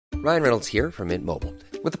Ryan Reynolds here from Mint Mobile.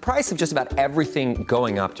 With the price of just about everything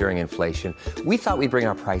going up during inflation, we thought we'd bring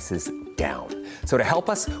our prices down. So to help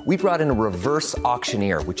us, we brought in a reverse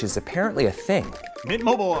auctioneer, which is apparently a thing. Mint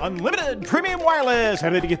Mobile Unlimited Premium Wireless.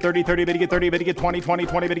 How to get 30, 30, bit to get 30, bit to get 20, 20,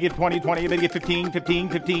 20, bit to get 20, 20, bit to get 15, 15,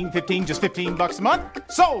 15, 15, just $15 a month?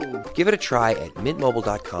 Sold! Give it a try at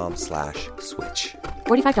mintmobile.com/switch.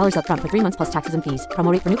 $45 up front for 3 months plus taxes and fees.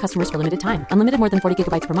 Promo rate for new customers for limited time. Unlimited more than 40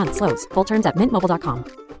 gigabytes per month. Slows full terms at mintmobile.com.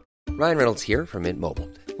 Ryan Reynolds here from Mint Mobile.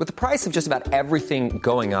 With the price of just about everything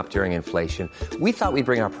going up during inflation, we thought we'd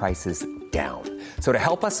bring our prices down. So to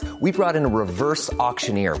help us, we brought in a reverse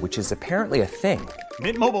auctioneer, which is apparently a thing.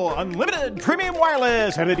 Mint Mobile Unlimited Premium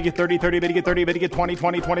Wireless. How to get 30, 30, bit to get 30, bit to get 20,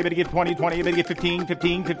 20, 20, bit to get 20, 20, bit to get 15,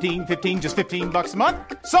 15, 15, 15, just $15 a month?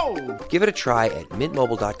 Sold! Give it a try at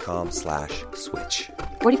mintmobile.com/switch.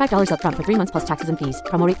 $45 up front for 3 months plus taxes and fees.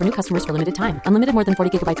 Promo rate for new customers for limited time. Unlimited more than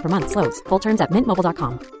 40 gigabytes per month. Slows full terms at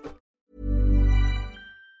mintmobile.com.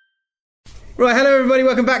 Right, hello everybody,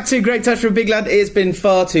 welcome back to Great Touch for a Big Lad. It's been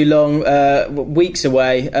far too long, weeks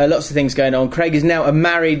away, lots of things going on. Craig is now a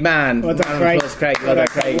married man. Well done, Craig. Well done,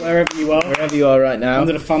 Craig. Wherever you are right now.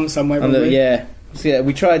 Under the thumb somewhere, probably. Yeah. So, yeah,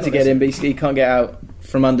 we tried to get him, but he can't get out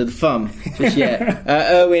from under the thumb just yet.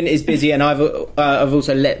 Erwin is busy, and I've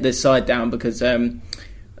also let this side down because I've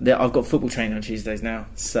got football training on Tuesdays now,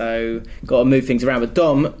 so got to move things around. But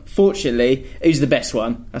Dom, fortunately, who's the best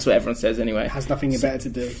one? That's what everyone says anyway. Has nothing better to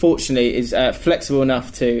do. Fortunately, is flexible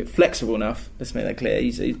enough. Let's make that clear.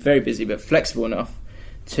 He's very busy, but flexible enough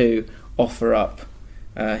to offer up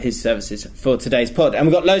his services for today's pod. And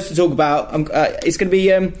we've got loads to talk about. It's going to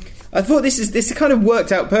be. I thought this kind of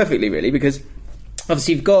worked out perfectly, really, because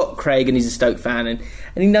obviously you've got Craig, and he's a Stoke fan, and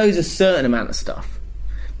he knows a certain amount of stuff,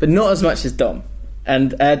 but not as much as Dom.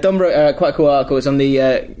 And Dom wrote quite a cool article. It's on the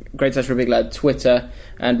Great Touch for a Big Lad Twitter,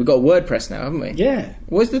 and we've got what WordPress now, haven't we? Yeah.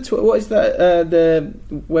 What is the the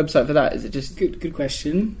website for that? Is it just good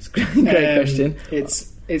question? It's a great question.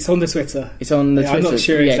 It's on the Twitter. It's on the Twitter. I'm not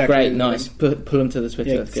sure exactly. Yeah, great, nice. Pull them to the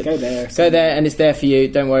Twitter. Yeah, That's good. Go there, and it's there for you.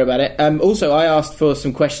 Don't worry about it. Also, I asked for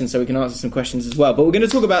some questions, so we can answer some questions as well. But we're going to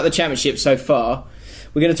talk about the Championship so far.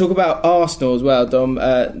 We're going to talk about Arsenal as well. Dom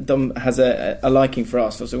has a liking for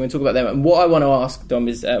Arsenal, so we're going to talk about them. And what I want to ask, Dom,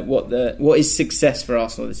 is what is success for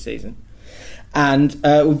Arsenal this season? And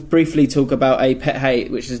we'll briefly talk about a pet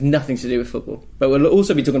hate, which has nothing to do with football. But we'll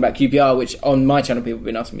also be talking about QPR, which on my channel people have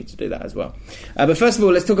been asking me to do that as well. But first of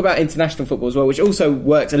all, let's talk about international football as well, which also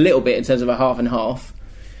worked a little bit in terms of a half and half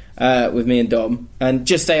with me and Dom. And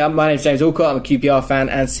just say, my name's James Alcott. I'm a QPR fan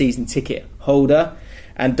and season ticket holder.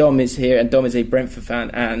 And Dom is here, and Dom is a Brentford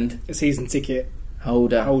fan and a season ticket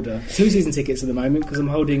holder. 2 season tickets at the moment because I'm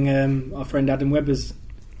holding our friend Adam Webber's.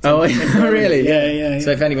 Oh, really? Yeah.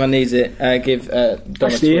 So if anyone needs it, give Dom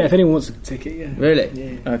Actually, if anyone wants a ticket, yeah. Really?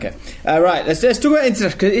 Yeah. Okay. Right. Let's talk about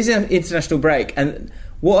international, because it is an international break, and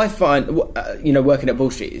what I find, working at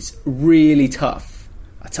Ball Street is really tough.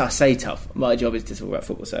 I say tough. My job is to talk about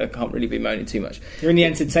football, so I can't really be moaning too much. You're in the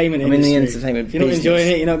entertainment industry. I'm in the entertainment If you're not enjoying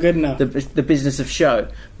it, you're not good enough. The business of show.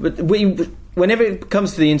 But whenever it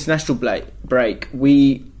comes to the international break,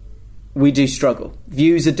 we do struggle.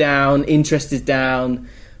 Views are down, interest is down.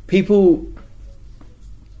 People,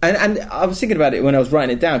 and I was thinking about it when I was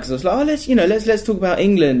writing it down, because I was like, let's talk about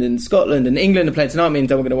England and Scotland, and England are playing tonight. Me and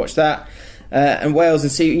Dom are going to watch that. And Wales,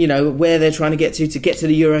 and see where they're trying to get to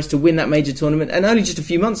the Euros, to win that major tournament. And only just a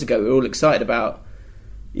few months ago we were all excited about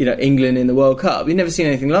England in the World Cup. We've never seen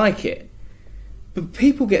anything like it. But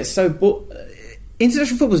people get so bored.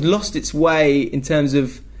 International football's lost its way in terms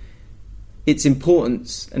of its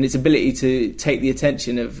importance and its ability to take the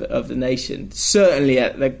attention of the nation, certainly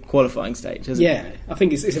at the qualifying stage, hasn't it? Yeah, I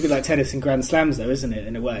think it's a bit like tennis and Grand Slams, though, isn't it?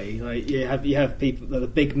 In a way, like you have people, the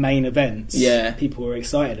big main events. Yeah, people are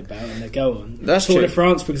excited about and they go on. That's Tour true. de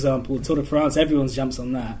France, for example, Tour de France, everyone jumps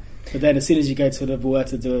on that. But then as soon as you go to the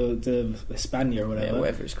Vuelta de España or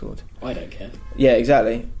whatever it's called, I don't care. Yeah,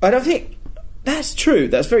 exactly. I don't think that's true.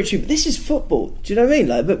 That's very true. But this is football. Do you know what I mean?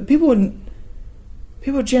 Like, but people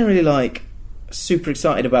are generally like super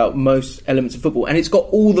excited about most elements of football, and it's got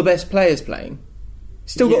all the best players playing.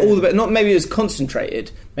 Still got all the best. Not maybe as concentrated.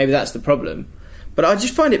 Maybe that's the problem. But I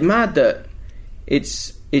just find it mad that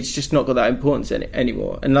it's just not got that importance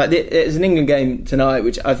anymore. And like, there's an England game tonight,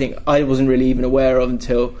 which I think I wasn't really even aware of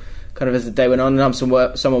until kind of as the day went on. And I'm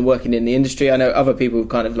someone working in the industry. I know other people who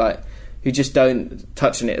kind of like who just don't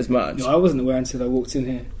touch on it as much. No, I wasn't aware until I walked in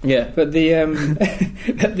here. Yeah, but the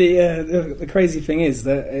crazy thing is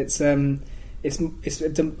that it's I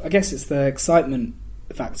guess it's the excitement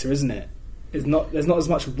factor, isn't it? There's not as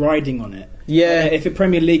much riding on it. Yeah. If a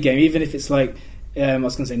Premier League game, even if it's like I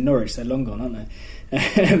was going to say Norwich, they're long gone, aren't they?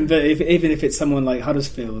 But even if it's someone like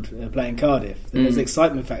Huddersfield playing Cardiff, then there's the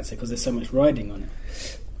excitement factor because there's so much riding on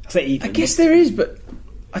it. I guess there is, but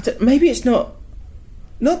maybe it's not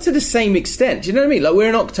to the same extent. Do you know what I mean? Like, we're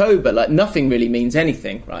in October, like nothing really means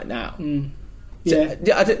anything right now. Yeah.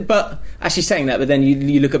 But actually saying that, but then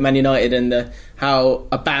you look at Man United and how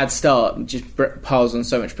a bad start just piles on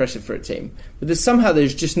so much pressure for a team. But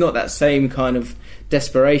there's just not that same kind of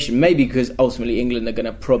desperation. Maybe because ultimately England are going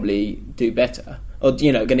to probably do better, or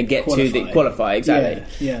going to get qualify exactly.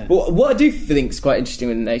 Yeah. But what I do think is quite interesting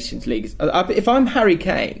with the Nations League is, if I'm Harry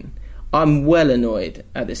Kane, I'm well annoyed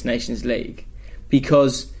at this Nations League,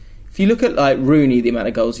 because if you look at like Rooney, the amount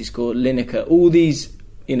of goals he scored, Lineker, all these.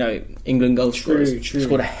 England goal scorers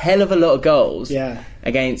scored a hell of a lot of goals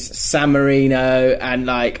against San Marino and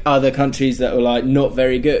like other countries that were like not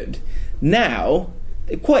very good. Now,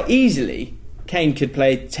 quite easily, Kane could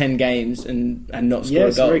play 10 games and not score a goal.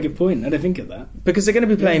 That's a very good point. I don't think of that. Because they're going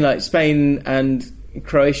to be playing like Spain and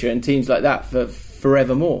Croatia and teams like that for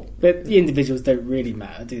forevermore. But the individuals don't really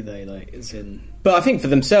matter, do they? Like, as in... But I think for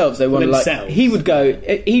themselves, they want to like. He would go.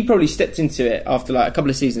 He probably stepped into it after like a couple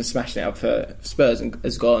of seasons, smashing it up for Spurs, and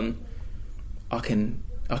has gone. I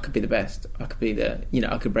could be the best. I could be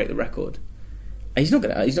I could break the record. And he's not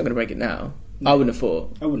gonna break it now. No. I wouldn't have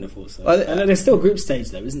thought so. There's still a group stage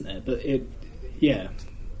though, isn't there? But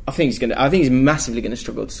I think he's massively going to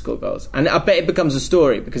struggle to score goals, and I bet it becomes a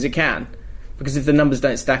story because it can. Because if the numbers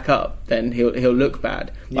don't stack up, then he'll look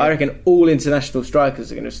bad. Yeah. I reckon all international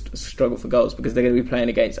strikers are going to struggle for goals because they're going to be playing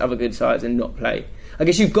against other good sides and not play. I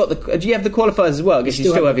guess you've got do you have the qualifiers as well? I guess you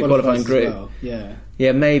still have your qualifying group. Well.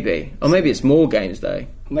 Yeah, maybe. Or maybe it's more games though.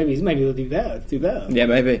 Maybe they'll do better. Yeah,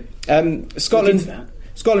 maybe.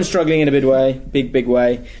 Scotland struggling in a big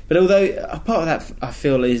way. But although a part of that I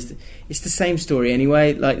feel is it's the same story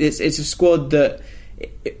anyway. Like it's a squad that.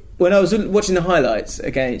 When I was watching the highlights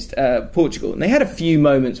against Portugal, and they had a few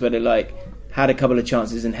moments where they like had a couple of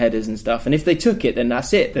chances and headers and stuff, and if they took it, then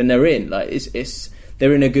that's it. Then they're in. Like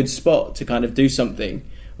they're in a good spot to kind of do something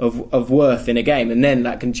of worth in a game, and then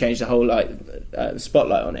that can change the whole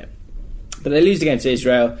spotlight on it. But they lose the game to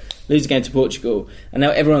Israel, lose the game to Portugal, and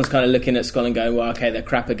now everyone's kind of looking at Scotland going, well, okay, they're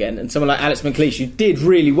crap again. And someone like Alex McLeish, who did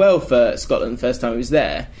really well for Scotland the first time he was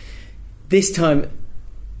there, this time.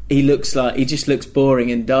 He just looks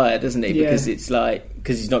boring and dire, doesn't he? Yeah. Because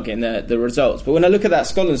he's not getting the results. But when I look at that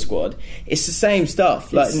Scotland squad, it's the same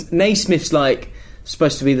stuff. Like Naismith's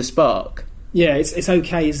supposed to be the spark. Yeah, it's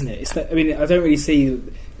okay, isn't it? I don't really see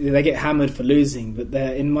they get hammered for losing, but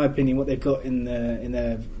in my opinion, what they've got in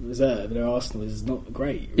their reserve, their Arsenal, is not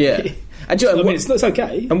great. Really. Yeah, it's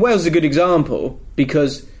okay. And Wales is a good example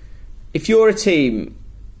because if you're a team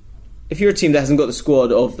that hasn't got the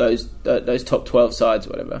squad of those top 12 sides or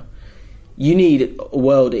whatever, you need a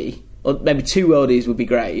worldie, or maybe two worldies would be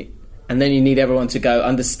great, and then you need everyone to go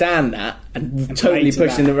understand that and totally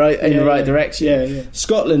push in the right direction. Yeah.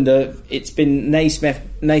 Scotland, it's been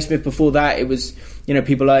Naismith before that. It was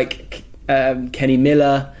people like Kenny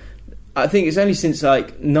Miller. I think it's only since like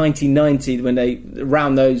 1990 when they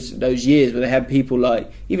around those years where they had people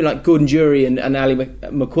like even like Gordon Jury and Ali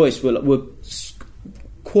McCoist were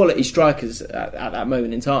quality strikers at that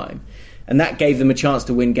moment in time, and that gave them a chance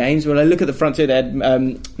to win games. When I look at the front two, they had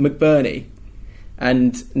McBurney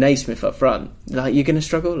and Naismith up front. Like, you're going to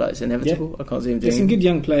struggle. Like, it's inevitable. I can't see him doing. There's some good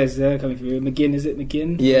young players there coming through.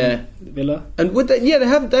 McGinn? Yeah, Villa. And they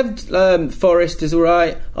have Forrest is all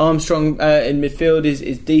right. Armstrong in midfield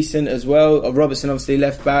is decent as well. Robertson obviously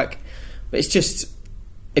left back, but it's just.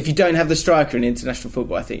 If you don't have the striker in international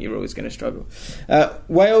football, I think you're always going to struggle.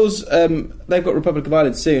 Wales, they've got Republic of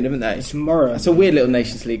Ireland soon, haven't they? Tomorrow. It's a weird little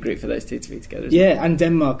Nations League group for those two to be together. Isn't it? And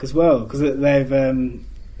Denmark as well, because they've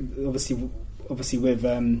obviously with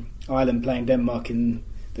Ireland playing Denmark in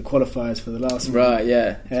the qualifiers for the last one. Right,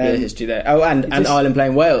 yeah. There's history there. Oh, and Ireland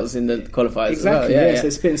playing Wales in the qualifiers exactly, as well. Yeah. So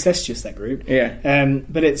it's a bit incestuous, that group. Yeah.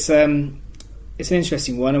 But it's an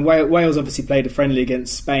interesting one, and Wales obviously played a friendly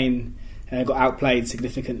against Spain. Got outplayed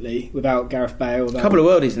significantly without Gareth Bale. A couple of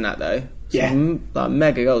worldies in that though. Like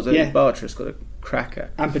mega goals. Yeah. Bartra's got a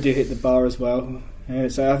cracker. Ampadu hit the bar as well.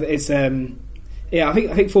 So it's I think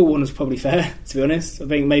 4-1 was probably fair, to be honest. I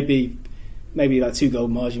think maybe like 2-goal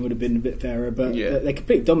margin would have been a bit fairer, but they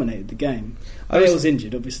completely dominated the game. Bale was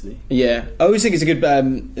injured, obviously. Yeah, I always think it's a good.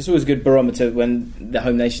 It's always a good barometer when the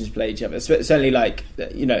home nations play each other. Certainly, like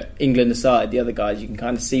England aside, the other guys, you can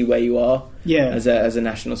kind of see where you are. As a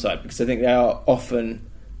national side, because I think they are often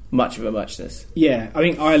much of a muchness. Yeah, I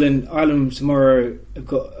think Ireland tomorrow have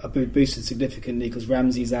got boosted significantly because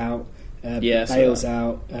Ramsey's out. Bale's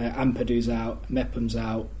out, Ampadu's out, Mepham's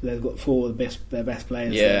out. They've got 4 of their best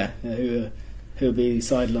players there, who who'll be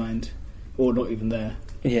sidelined or not even there.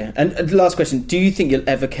 Yeah, and the last question: do you think you'll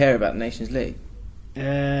ever care about the Nations League?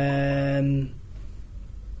 Yeah.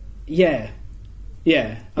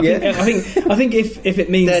 I think if it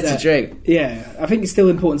means That's that, a dream. Yeah, I think it's still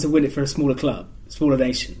important to win it for a smaller club, smaller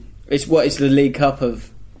nation. It's the League Cup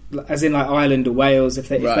of. As in, like Ireland or Wales, if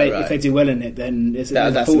they do well in it, then it's a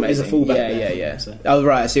fallback. Yeah. So. Oh,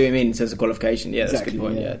 right. I see what you mean in terms of qualification. Yeah, exactly, that's a good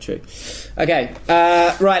point. yeah. Yeah, true. Okay,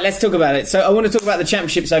 right. Let's talk about it. So, I want to talk about the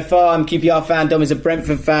Championship so far. I'm a QPR fan. Dom is a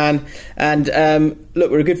Brentford fan, and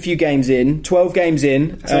look, we're a good few games in. 12 games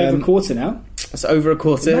in. It's over a quarter now. It's over a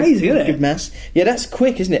quarter. Amazing, isn't it? Good maths. Yeah, that's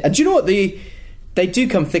quick, isn't it? And do you know what They do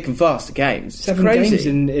come thick and fast at games. It's 7 crazy. games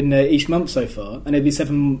in each month so far, and it'll be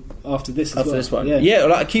 7 after this. After this one, yeah.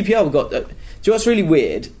 Like QPR, we've got. Do you know what's really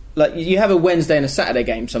weird? Like you have a Wednesday and a Saturday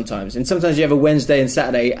game sometimes, and sometimes you have a Wednesday and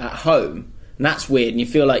Saturday at home, and that's weird. And you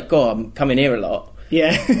feel like, God, I'm coming here a lot.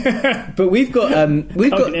 Yeah, but we've got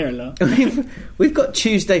here a lot. we've got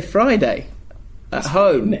Tuesday, Friday at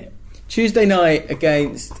home. Isn't it? Tuesday night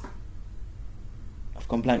against.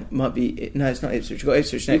 Gone blank. Might be no, it's not Ipswich. We've got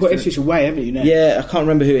Ipswich next. You've got Ipswich away, haven't you? Now? Yeah, I can't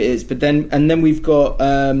remember who it is, but then we've got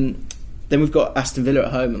Aston Villa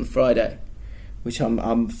at home on Friday, which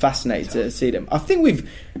I'm fascinated to see them. I think we've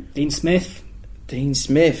Dean Smith.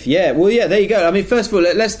 Yeah. Well, yeah. There you go. I mean, first of all,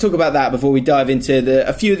 let's talk about that before we dive into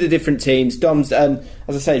a few of the different teams. Dom's, as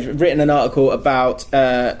I say, written an article about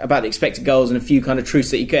the expected goals and a few kind of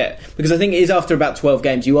truths that you get, because I think it is after about 12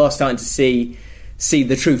 games you are starting to see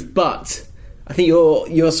the truth, but. I think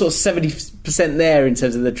you're sort of 70% there in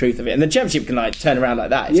terms of the truth of it, and the Championship can like turn around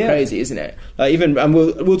like that. It's crazy, isn't it? Like and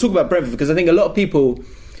we'll talk about Brentford, because I think a lot of people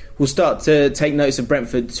will start to take notice of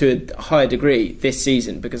Brentford to a higher degree this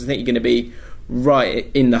season, because I think you're going to be right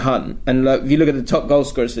in the hunt. And like, if you look at the top goal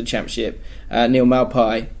scorers for the Championship, Neil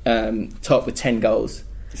Maupay top with 10 goals.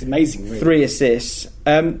 It's amazing, really. 3 assists.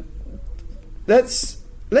 Let's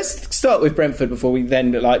start with Brentford before we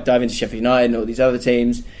then dive into Sheffield United and all these other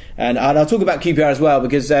teams. And I'll talk about QPR as well,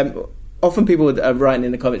 because often people are writing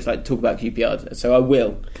in the comments talk about QPR, so I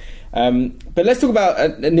will. But let's talk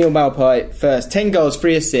about Neil Maupay first. 10 goals,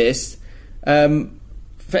 3 assists.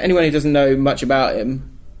 For anyone who doesn't know much about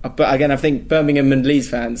him, but again, I think Birmingham and Leeds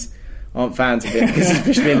fans aren't fans of him, because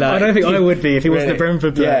he's been I don't think I would be if he wasn't a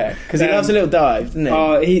Brentford player. Yeah, because he loves a little dive,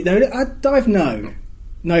 doesn't he? Dive, no.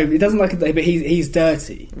 No, he doesn't like it, but he's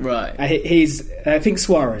dirty. Right. I think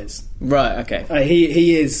Suarez. Right. Okay.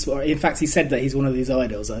 He is. In fact, he said that he's one of these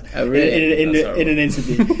idols. Oh, really? In an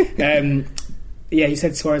interview. Yeah, he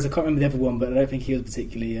said Suarez. I can't remember the other one, but I don't think he was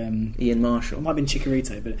particularly. Ian Marshall. It might have been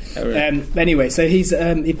Chicharito, but oh, really? Anyway, so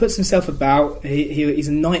he puts himself about. He's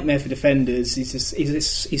a nightmare for defenders.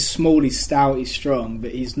 He's small, he's stout, he's strong,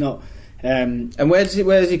 but he's not. And where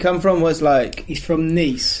does he come from? What's like? He's from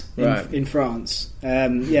Nice in France.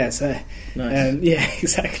 Nice. Yeah,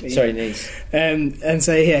 exactly. Sorry, Nice. And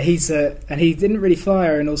so he's and he didn't really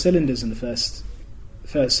fire in all cylinders in the first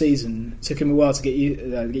season. It took him a while to get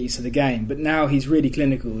used to the game, but now he's really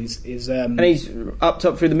clinical. He's and he's up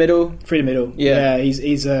top through the middle. Yeah,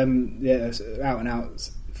 he's out and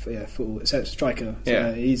out. Full striker. So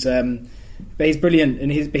yeah, but he's brilliant,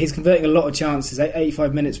 and he's converting a lot of chances.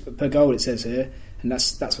 85 minutes per goal, it says here, and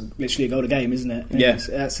that's literally a goal a game, isn't it? Yeah,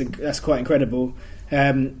 that's quite incredible.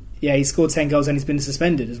 He scored 10 goals, and he's been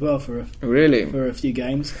suspended as well for a few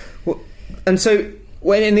games. Well, and so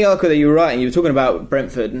when in the article that you were writing, you were talking about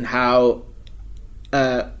Brentford and how,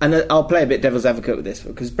 and I'll play a bit devil's advocate with this,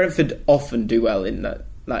 because Brentford often do well in that.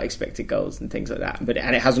 Like expected goals and things like that,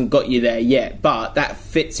 and it hasn't got you there yet. But that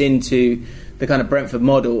fits into the kind of Brentford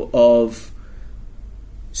model of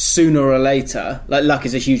sooner or later, like luck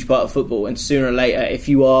is a huge part of football, and sooner or later, if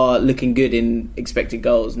you are looking good in expected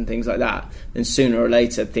goals and things like that, then sooner or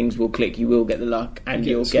later things will click. You will get the luck, and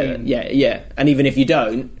you'll get it. Yeah. And even if you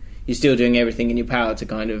don't, you're still doing everything in your power to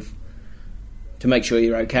kind of to make sure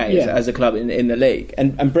you're okay as a club in the league.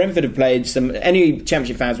 And Brentford have played any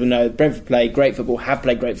Championship fans will know Brentford have played great football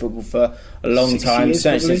for a long time,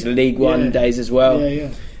 certainly since the League One days as well. Yeah.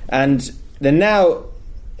 And they're now,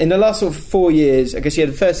 in the last sort of 4 years, I guess you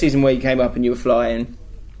had the first season where you came up and you were flying,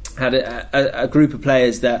 had a group of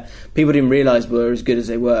players that people didn't realise were as good as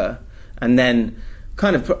they were, and then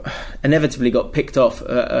kind of inevitably got picked off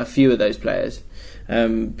a few of those players.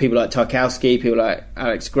 People like Tarkowski, people like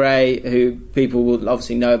Alex Gray, who people will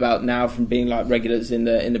obviously know about now from being like regulars in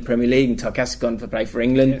the Premier League. And Tarkowski's gone to play for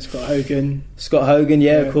England. Yeah, Scott Hogan,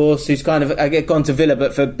 of course, who's kind of gone to Villa,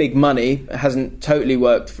 but for big money. It hasn't totally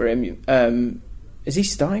worked for him. Is he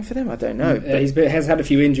starting for them? I don't know. He has had a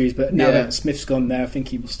few injuries, but now that Smith's gone there, I think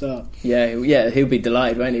he will start. Yeah, he'll be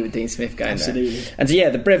delighted, won't he, with Dean Smith going Absolutely. there? And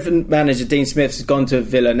so, the Brentford manager Dean Smith has gone to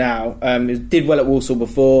Villa now. Did well at Walsall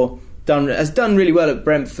before. Has done really well at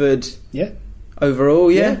Brentford. Yeah.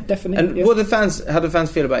 Overall, yeah, definitely. And how do the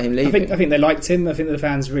fans feel about him leaving? I think they liked him. I think the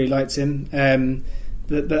fans really liked him.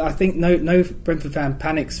 But I think no Brentford fan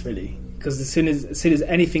panics really. Because as soon as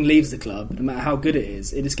anything leaves the club, no matter how good it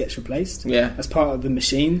is, it just gets replaced. Yeah, as part of the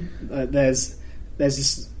machine. There's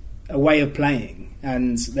just a way of playing,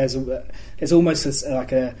 and there's almost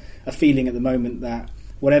a feeling at the moment that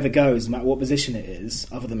whatever goes, no matter what position it is,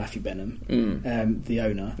 other than Matthew Benham, the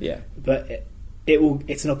owner. Yeah, but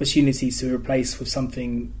it's an opportunity to replace with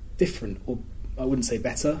something different, or I wouldn't say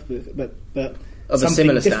better, but of a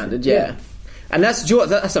similar standard. Yeah. And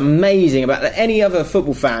that's amazing about that. Any other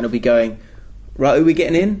football fan will be going, right, who are we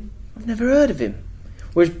getting in? I've never heard of him.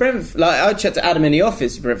 Whereas Brentford, I chatted to Adam in the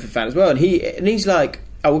office, a Brentford fan as well, and he's like,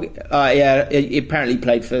 he apparently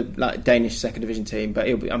played for Danish second division team, but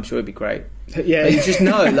I'm sure he'll be great. Yeah, you just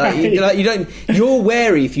know, you don't. You're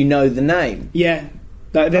wary if you know the name. Yeah,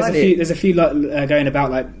 there's a few going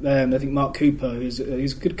about I think Mark Cooper, who's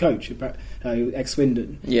a good coach, ex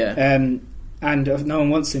Swindon. Yeah. And no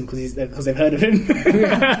one wants him because they've heard of him.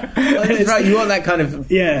 Well, right, you want that kind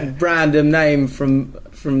of random name from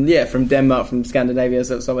Denmark, from Scandinavia,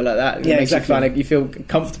 somewhere like that. Yeah, exactly. You feel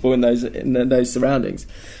comfortable in those surroundings.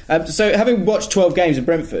 So, having watched 12 games of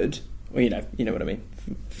Brentford, well, you know what I mean.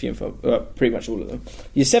 Pretty much all of them.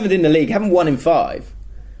 You're 7th in the league. Haven't won in 5.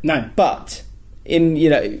 No, but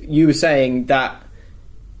you were saying that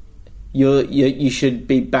you should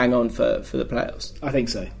be bang on for the playoffs. I think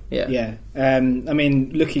so. Yeah. I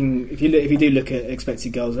mean, if you do look at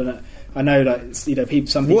expected goals, I know some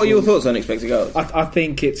people. What are your thoughts on expected goals? I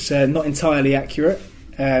think it's not entirely accurate,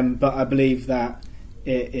 but I believe that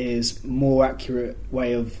it is more accurate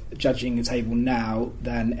way of judging the table now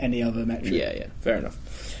than any other metric. Yeah, fair enough.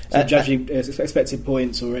 So judging expected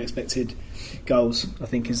points or expected goals, I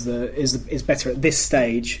think is better at this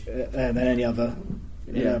stage than any other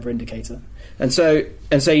indicator. And so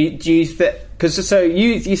do you because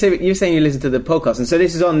you say you're saying you listen to the podcast, and so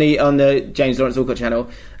this is on the James Lawrence Alcott channel.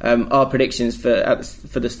 Our predictions for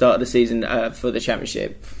the start of the season for the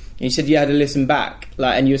Championship. And you said you had to listen back,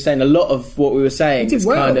 and you were saying a lot of what we were saying is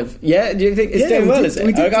kind of. Yeah, do you think it's doing well? Is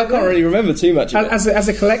it? I can't really remember too much of it. As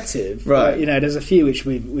a collective, right? There's a few which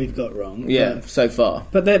we've got wrong. Yeah, so far.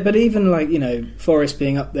 But even Forest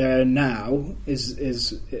being up there now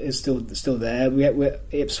is still there. We're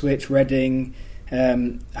Ipswich, Reading,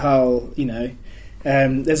 Hull.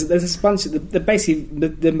 There's a bunch of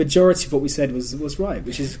the majority of what we said was right,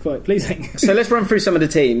 which is quite pleasing. So let's run through some of the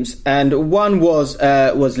teams, and one was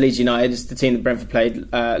Leeds United. It's the team that Brentford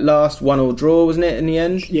played last, 1-1 draw, wasn't it in the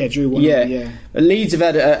end? Yeah, drew 1-1. Yeah. Leeds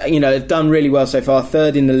have had done really well so far,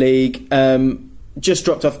 3rd in the league. Just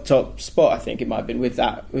dropped off the top spot, I think it might have been with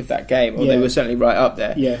that game, or they were certainly right up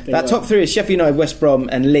there. Yeah, that top 3 is Sheffield United, West Brom,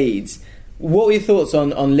 and Leeds. What were your thoughts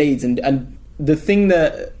on Leeds and the thing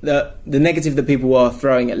that the negative that people are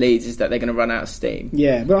throwing at Leeds is that they're going to run out of steam?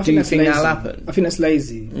 Yeah, but do you think that'll happen? I think that's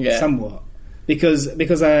lazy, somewhat, because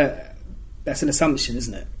that's an assumption,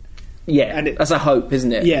 isn't it? Yeah, and that's a hope,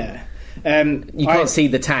 isn't it? Yeah, you can't see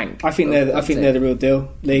the tank. I think they're the real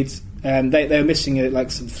deal, Leeds. They were missing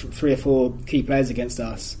some 3 or 4 key players against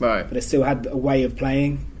us, right? But they still had a way of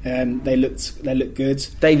playing. They looked good.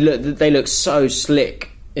 They look so slick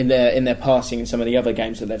in their passing in some of the other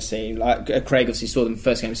games that they've seen. Like Craig obviously saw them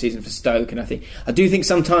first game of the season for Stoke, and I do think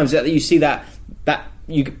sometimes that you see that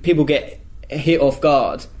people get hit off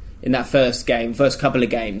guard in that first couple of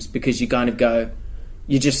games, because you kind of go,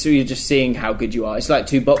 you're just seeing how good you are. It's like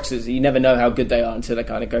 2 boxers. You never know how good they are until they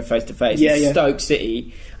kind of go face to face. Stoke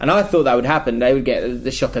City, and I thought that would happen. They would get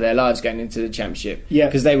the shock of their lives going into the Championship. Yeah,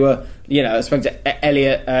 because they were, I spoke to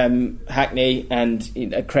Elliot, Hackney,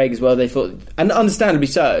 and Craig as well. They thought, and understandably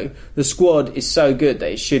so, the squad is so good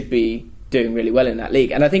that it should be doing really well in that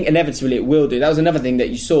league. And I think inevitably it will do. That was another thing that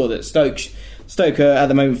you saw, that Stoke are at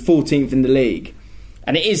the moment 14th in the league.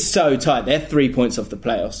 And it is so tight. They're 3 points off the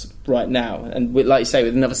playoffs right now, and like you say,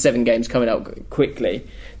 with another 7 games coming up quickly,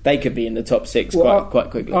 they could be in the top 6 quite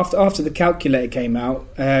quickly. After the calculator came out,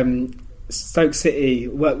 Stoke City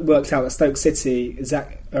worked out that Stoke City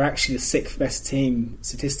are actually the 6th best team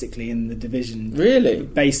statistically in the division. Really,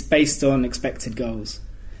 based on expected goals.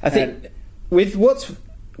 I think with what's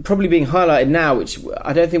probably being highlighted now, which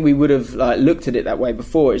I don't think we would have like looked at it that way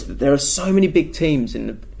before, is that there are so many big teams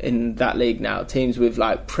in that league now, teams with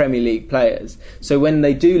like Premier League players. So when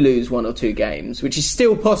they do lose 1 or 2 games, which is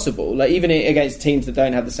still possible, like even against teams that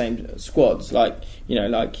don't have the same squads, like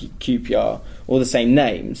like QPR or the same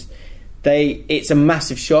names, it's a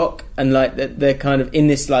massive shock, and like they're kind of in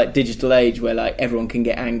this like digital age where like everyone can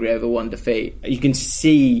get angry over one defeat. You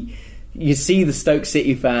see the Stoke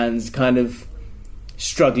City fans kind of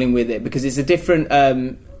struggling with it because it's a different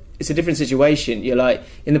situation. You're like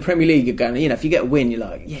in the Premier League, you're going, if you get a win, you're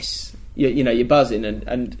like, yes, you're buzzing,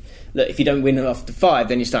 and look, if you don't win after 5,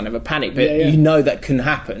 then you're starting to have a panic. But you know that can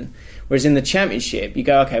happen. Whereas in the Championship, you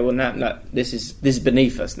go, okay, well now this is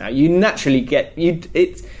beneath us now. You naturally get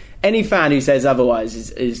any fan who says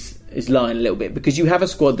otherwise is lying a little bit, because you have a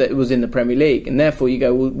squad that was in the Premier League, and therefore you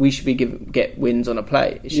go, well, we should be get wins on a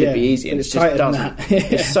play. It should be easy, and it just doesn't.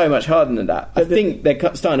 It's so much harder than that. I think they're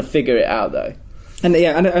starting to figure it out though. And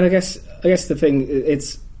I guess the thing,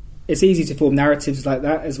 it's easy to form narratives like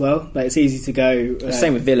that as well. Like it's easy to go.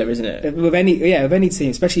 Same with Villa, isn't it? With any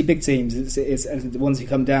team, especially big teams, it's the ones who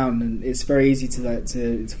come down, and it's very easy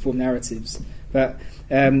to form narratives. But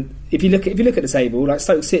if you look at the table, like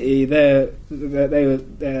Stoke City,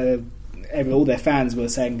 all their fans were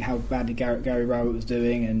saying how badly Gary Rowett was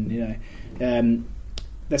doing, and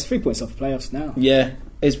there's 3 points off the playoffs now. Yeah,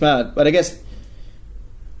 it's bad, but I guess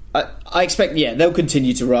I expect they'll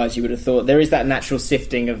continue to rise. You would have thought there is that natural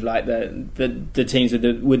sifting of like the teams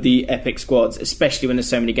with the epic squads, especially when there's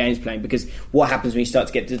so many games playing. Because what happens when you start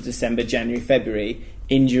to get to December, January, February,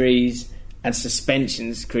 injuries and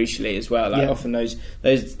suspensions, crucially as well. Like often those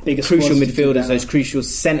bigger crucial midfielders, those crucial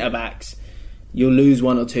centre backs, you'll lose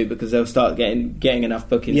 1 or 2 because they'll start getting enough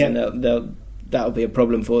bookings, and that'll be a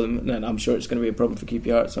problem for them. And I'm sure it's going to be a problem for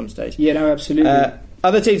QPR at some stage. Yeah, no, absolutely.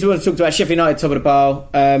 Other teams we want to talk about: Sheffield United, top of the pile.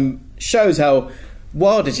 Shows how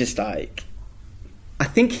Wilder's just like. I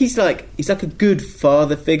think he's like a good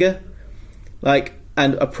father figure, like,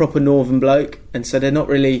 and a proper northern bloke, and so they're not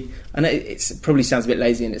really. I know it probably sounds a bit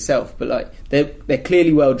lazy in itself, but like they're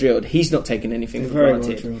clearly well drilled. He's not taking anything for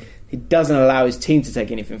granted. Well, he doesn't allow his team to take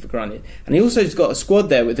anything for granted, and he also has got a squad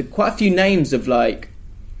there with quite a few names of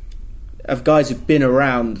guys who've been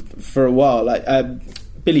around for a while, like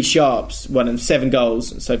Billy Sharp's won him 7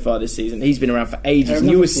 goals so far this season. He's been around for ages, and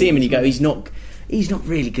you always see him and you go, he's not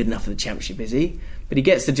really good enough for the Championship, is he? But he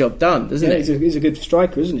gets the job done, doesn't he? He's a good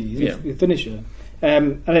striker, isn't he? He's a finisher.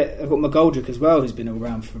 And I've got McGoldrick as well, who's been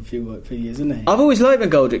around for a few years, isn't he? I've always liked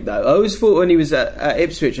McGoldrick, though. I always thought when he was at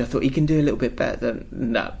Ipswich, I thought he can do a little bit better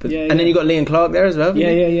than that. But, and then you got Liam Clark there as well.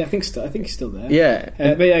 Yeah. I think he's still there. Yeah,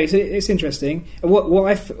 but it's interesting. What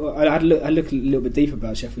I look a little bit deeper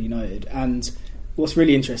about Sheffield United, and what's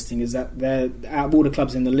really interesting is that they're out of all the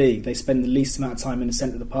clubs in the league, they spend the least amount of time in the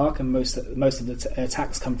centre of the park, and most of the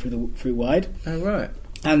attacks come through wide. Oh right.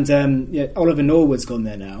 And Oliver Norwood's gone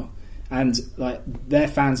there now. And like their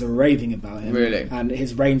fans are raving about him, really, and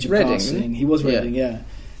his range of passing. He was Reading, I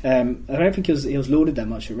don't think he was lauded that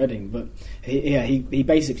much at Reading, but he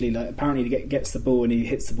basically apparently gets the ball and he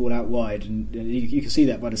hits the ball out wide, and you can see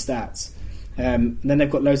that by the stats. And then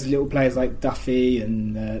they've got loads of little players like Duffy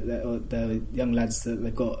and the young lads that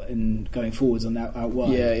they've got in going forwards on out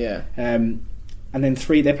wide. And then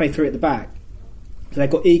they play 3 at the back. So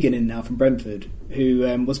they've got Egan in now from Brentford, who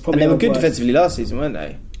was probably. And they were good defensively last season, weren't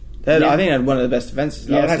they? I think they had one of the best defences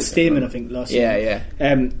last season. Yeah, they had Stearman, I think, last year.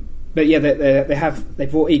 But they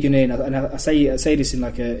brought Egan in, and I say this in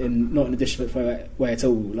not in a disrespectful way at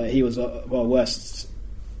all. Like he was worst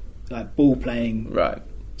ball playing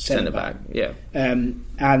centre back. Yeah,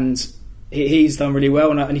 and he's done really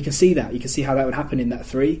well, and you can see that. You can see how that would happen in that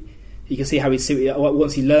 3. You can see how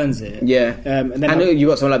once he learns it. Yeah, and then you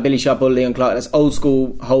got someone like Billy Sharp or Leon Clark. That's old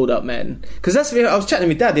school hold up men. Because I was chatting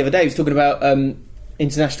with Dad the other day. He was talking about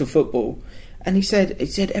international football, and he said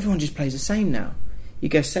everyone just plays the same now. You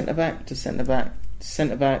go centre back to centre back to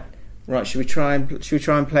centre back. Right? Should we try and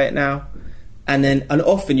play it now? And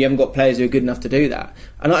often you haven't got players who are good enough to do that.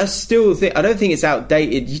 And I still think I don't think it's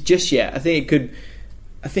outdated just yet. I think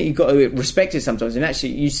you've got to respect it sometimes. And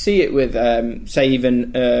actually, you see it with say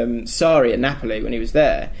even Sarri at Napoli when he was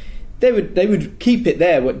there. They would keep it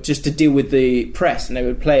there just to deal with the press, and they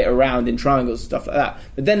would play it around in triangles and stuff like that.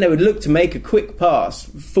 But then they would look to make a quick pass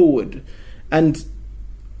forward. And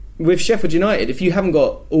with Sheffield United, if you haven't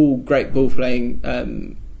got all great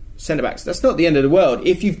ball-playing centre-backs, that's not the end of the world.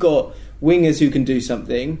 If you've got wingers who can do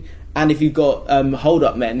something, and if you've got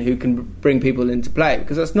hold-up men who can bring people into play,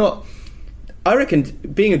 because that's not... I reckon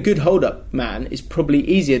being a good hold-up man is probably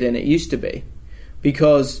easier than it used to be,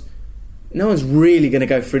 because... no one's really going to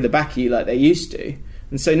go through the back of you like they used to.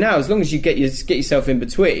 And so now, as long as you get yourself in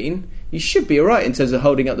between, you should be all right in terms of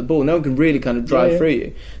holding up the ball. No one can really kind of drive through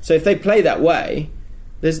you. So if they play that way,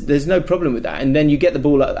 there's no problem with that. And then you get the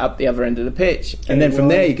ball up the other end of the pitch, and then from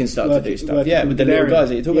there you can start to do stuff. Yeah, with the little guys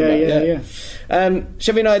that you're talking about.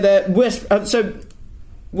 Sheffield United there. So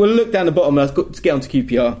we'll look down the bottom. Let's get on to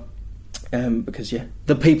QPR. Because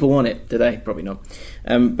the people want it, do they? Probably not.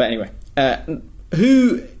 But anyway,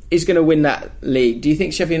 who is going to win that league? Do you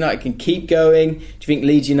think Sheffield United can keep going? Do you think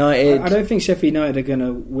Leeds United? I don't think Sheffield United are going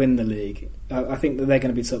to win the league. I think that they're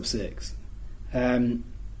going to be top 6.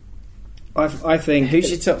 I think. Who's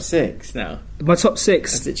your top 6 now? My top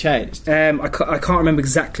 6. Has it changed? I can't remember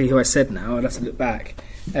exactly who I said now. I'd have to look back.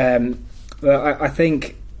 But I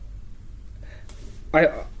think.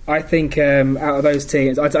 I think out of those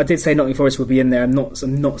teams, I did say Nottingham Forest would be in there. I'm not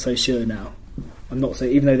so sure now. I'm not so,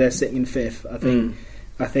 even though they're sitting in 5th.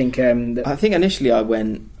 I think initially I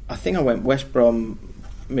went West Brom,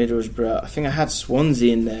 Middlesbrough. I think I had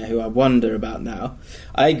Swansea in there, who I wonder about now.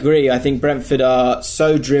 I agree. I think Brentford are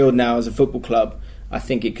so drilled now as a football club. I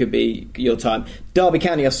think it could be your time. Derby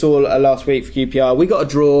County I saw last week for QPR. We got a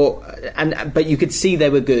draw, but you could see they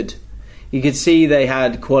were good. You could see they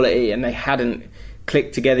had quality, and they hadn't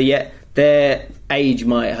clicked together yet. Their age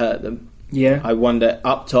might hurt them. Yeah, I wonder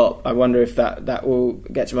up top. I wonder if that will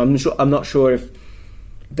get to them. I'm not sure if.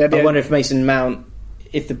 I wonder if Mason Mount,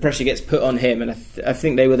 if the pressure gets put on him, and I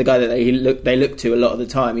think they were the guy that they look to a lot of the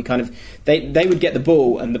time. He kind of they would get the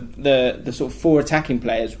ball, and the sort of 4 attacking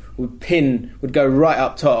players would go right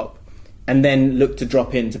up top, and then look to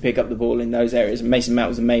drop in to pick up the ball in those areas. And Mason Mount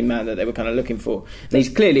was the main man that they were kind of looking for. And he's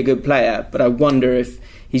clearly a good player, but I wonder if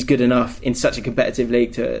he's good enough in such a competitive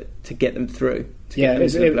league to get them through.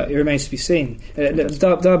 It remains to be seen.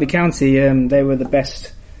 Derby County, they were the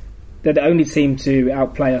best. They're the only team to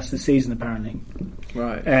outplay us this season, apparently.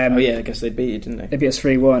 Right. I guess they beat you, didn't they? They beat us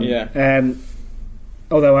 3-1. Yeah.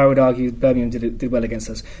 Although I would argue Birmingham did well against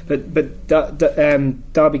us. But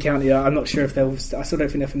Derby County, I'm not sure if they'll. I still don't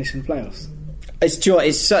think they'll finish in the playoffs.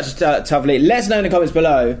 It's such a tough league. Let us know in the comments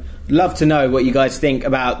below. Love to know what you guys think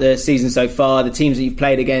about the season so far, the teams that you've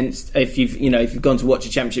played against. If you've gone to watch a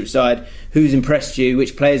championship side, who's impressed you,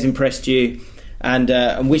 which players impressed you,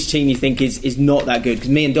 and which team you think is not that good. Because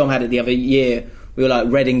me and Dom had it the other year. We were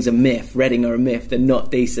like, Reading's a myth. Reading are a myth. They're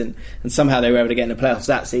not decent. And somehow they were able to get in the playoffs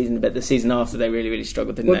that season, but the season after they really, really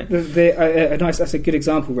struggled, didn't they? That's a good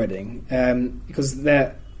example, Reading, because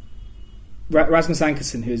they're. Rasmus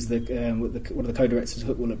Ankersen, who's one of the co-directors of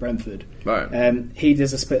football at Brentford, right. He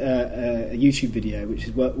does a YouTube video which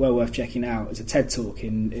is well worth checking out. It's a TED Talk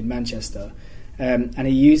in Manchester, and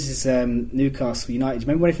he uses Newcastle United. Do you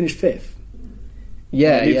remember when he finished 5th?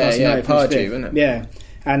 Yeah, Pardew, wasn't it? Yeah,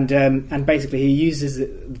 and basically he uses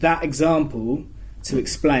that example to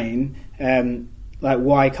explain like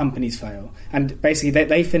why companies fail. And basically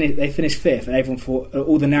they finished 5th, and everyone thought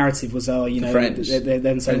all the narrative was they're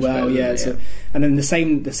then so well, yeah. So, and then the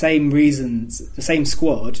same reasons, the same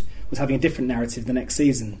squad was having a different narrative the next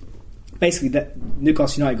season. Basically, that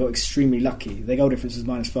Newcastle United got extremely lucky. Their goal difference was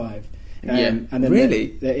 -5. And then really,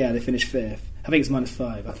 they finished 5th. I think it's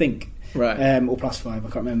 -5. I think, right, or +5. I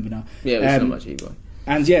can't remember now. Yeah, it was not much either.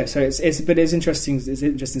 And so it's interesting. It's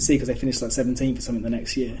interesting to see because they finished like 17th or something the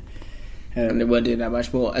next year. And they weren't doing that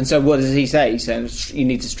much more. And so what does he say? He's saying you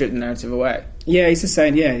need to strip the narrative away. Yeah, he's just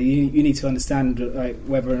saying, you need to understand like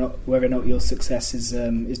whether or not your success is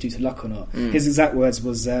due to luck or not. His exact words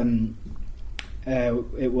was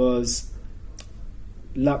it was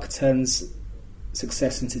luck turns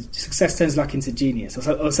success turns luck into genius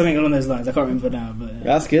or something along those lines. I can't remember now, but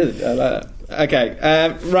that's good. I like that. Okay,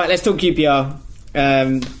 right, let's talk QPR.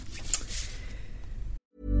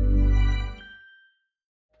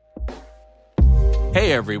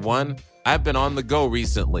 Hey everyone, I've been on the go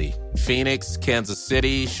recently. Phoenix, Kansas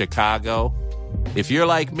City, Chicago. If you're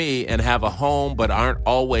like me and have a home but aren't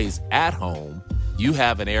always at home, you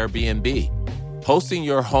have an Airbnb. Hosting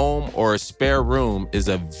your home or a spare room is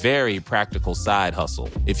a very practical side hustle.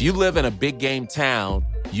 If you live in a big game town,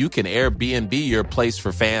 you can Airbnb your place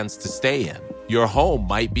for fans to stay in. Your home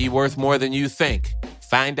might be worth more than you think.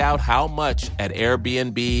 Find out how much at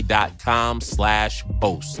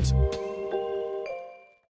airbnb.com/host.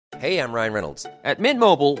 Hey, I'm Ryan Reynolds. At Mint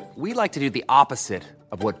Mobile, we like to do the opposite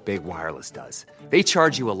of what Big Wireless does. They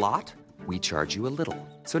charge you a lot, we charge you a little.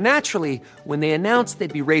 So naturally, when they announced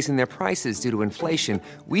they'd be raising their prices due to inflation,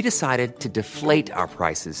 we decided to deflate our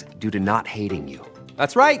prices due to not hating you.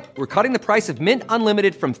 That's right. We're cutting the price of Mint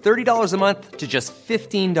Unlimited from $30 a month to just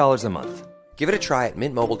 $15 a month. Give it a try at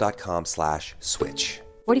mintmobile.com/switch.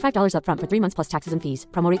 $45 up front for 3 months plus taxes and fees.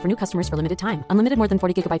 Promo rate for new customers for limited time. Unlimited more than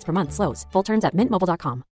 40 gigabytes per month. Slows full terms at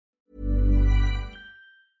mintmobile.com.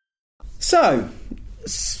 So,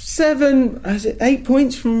 8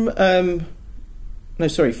 points from...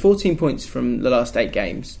 14 points from the last 8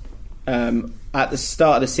 games. At the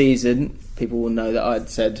start of the season, people will know that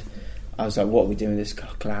I was like, what are we doing with this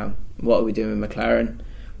clown? What are we doing with McLaren?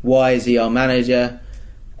 Why is he our manager?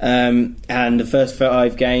 And the first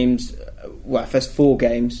 4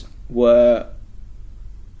 games were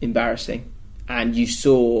embarrassing. And you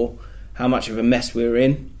saw how much of a mess we were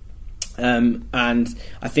in. And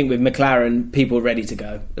I think with McLaren, people are ready to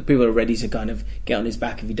go. People are ready to kind of get on his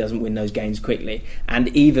back if he doesn't win those games quickly. And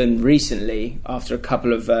even recently, after we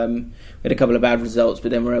had a couple of bad results,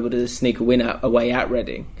 but then we're able to sneak a win away at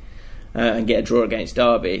Reading and get a draw against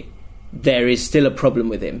Derby, there is still a problem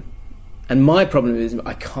with him. And my problem is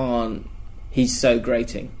he's so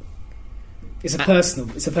grating. It's a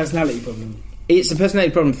personality problem. It's a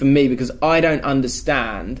personality problem for me because I don't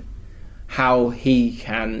understand how he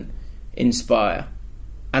can inspire.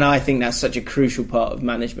 And I think that's such a crucial part of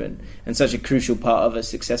management and such a crucial part of a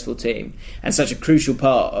successful team and such a crucial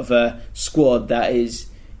part of a squad that is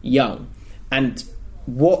young. And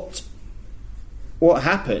what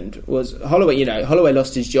happened was Holloway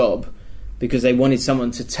lost his job because they wanted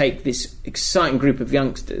someone to take this exciting group of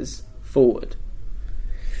youngsters forward.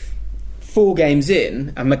 4 games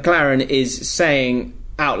in, and McLaren is saying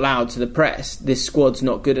out loud to the press, this squad's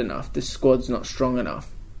not good enough, this squad's not strong enough.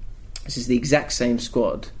 This is the exact same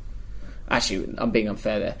squad. Actually, I'm being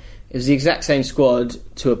unfair there. It was the exact same squad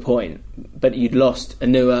to a point, but you'd lost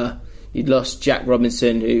Anua, you'd lost Jack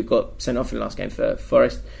Robinson, who got sent off in the last game for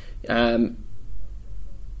Forest. I'm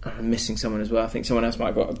missing someone as well. I think someone else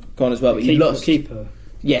might have gone as well. But you lost keeper.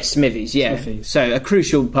 Yes, Smithies. Yeah. So a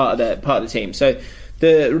crucial part of the team. So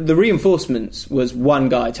the reinforcements was one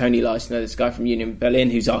guy, Tony Leisner, this guy from Union Berlin,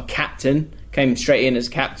 who's our captain, came straight in as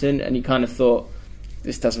captain, and you kind of thought,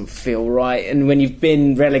 this doesn't feel right. And when you've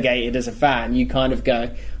been relegated as a fan, you kind of go,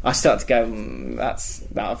 I start to go,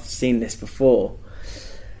 I've seen this before.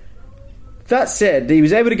 That said, he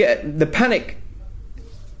was able to get the panic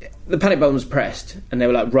button was pressed, and they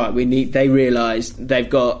were like, right, they realised they've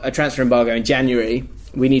got a transfer embargo in January,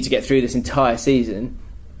 we need to get through this entire season,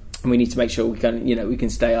 and we need to make sure we can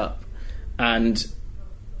stay up. And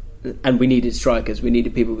we needed strikers, we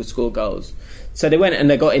needed people who could score goals. So they went and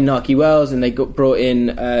they got in Nahki Wells, and they brought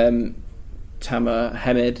in Tamer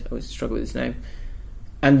Hamed. I always struggle with his name.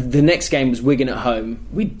 And the next game was Wigan at home.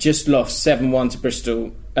 We just lost 7-1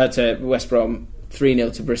 to West Brom,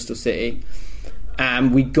 3-0 to Bristol City,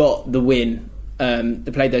 and we got the win.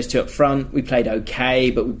 They played those 2 up front. We played okay,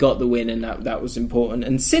 but we got the win, and that was important.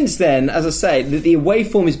 And since then, as I say, the away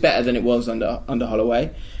form is better than it was under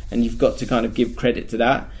Holloway, and you've got to kind of give credit to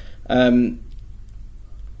that.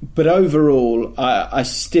 But overall, I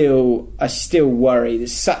still worry.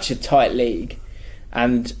 There's such a tight league,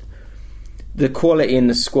 and the quality in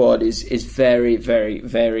the squad is very, very,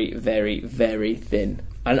 very, very, very thin.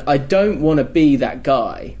 And I don't want to be that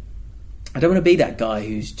guy. I don't want to be that guy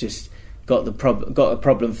who's just got a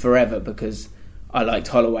problem forever because I liked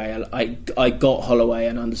Holloway. I got Holloway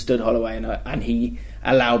and understood Holloway, and he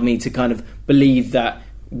allowed me to kind of believe that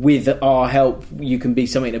with our help you can be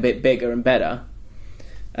something a bit bigger and better.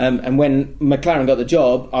 And when McLaren got the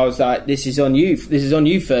job, I was like, this is on you. This is on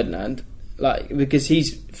you, Ferdinand. Because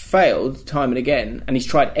he's failed time and again, and he's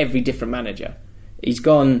tried every different manager. He's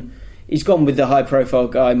gone with the high-profile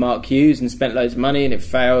guy Mark Hughes and spent loads of money, and it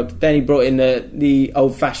failed. Then he brought in the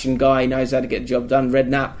old-fashioned guy who knows how to get the job done,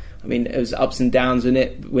 Redknapp. I mean, it was ups and downs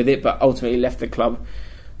with it, but ultimately left the club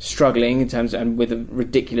struggling in terms and with a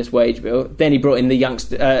ridiculous wage bill. Then he brought in the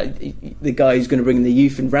youngster, the guy who's going to bring in the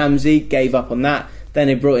youth, and Ramsey gave up on that. Then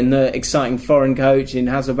he brought in the exciting foreign coach in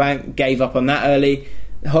Hasselbank, gave up on that early.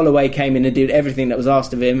 Holloway came in and did everything that was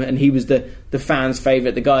asked of him, and he was the fans'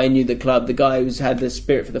 favourite, the guy who knew the club, the guy who's had the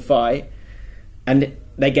spirit for the fight, and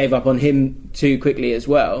they gave up on him too quickly as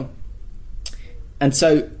well. And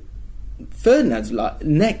so Ferdinand's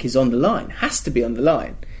neck is on the line, has to be on the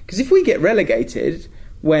line, because if we get relegated,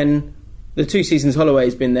 when the 2 seasons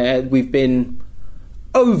Holloway's been there, we've been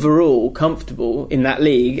overall comfortable in that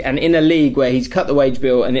league, and in a league where he's cut the wage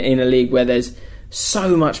bill, and in a league where there's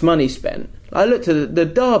so much money spent. I looked at the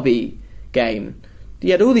Derby game. He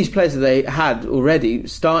had all these players that they had already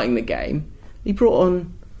starting the game. He brought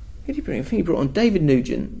on, who did he bring? I think he brought on David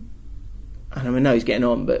Nugent. I don't know he's getting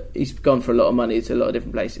on, but he's gone for a lot of money to a lot of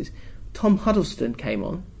different places. Tom Huddleston came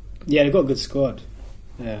on. Yeah, they've got a good squad.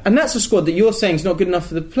 Yeah. And that's a squad that you're saying is not good enough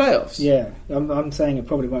for the playoffs. Yeah, I'm saying it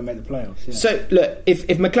probably won't make the playoffs. Yeah. So look, if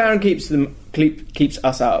McLaren keeps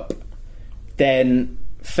us up, then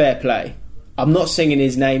fair play. I'm not singing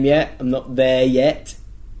his name yet. I'm not there yet.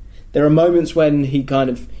 There are moments when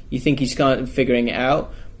you think he's kind of figuring it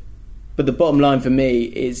out, but the bottom line for me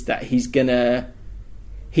is that he's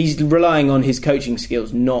relying on his coaching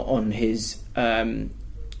skills, not on his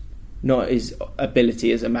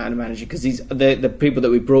ability as a man manager. Because the people that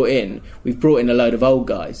we've brought in a load of old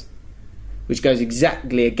guys, which goes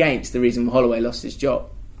exactly against the reason Holloway lost his job.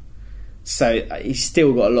 So he's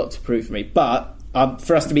still got a lot to prove for me. But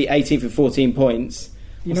for us to be 18th with 14 points,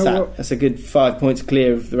 that's a good 5 points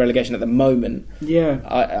clear of the relegation at the moment. Yeah,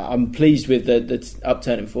 I'm pleased with the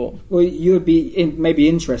upturn in form. Well, you would be maybe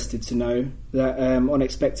interested to know that on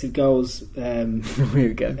expected goals, here we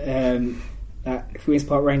go. That Queen's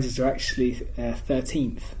Park Rangers are actually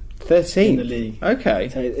 13th. 13th in the league. Okay.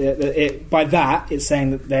 So by that, it's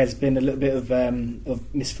saying that there's been a little bit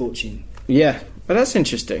of misfortune. Yeah, but that's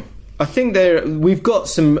interesting. I think we've got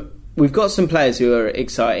some players who are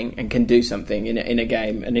exciting and can do something in a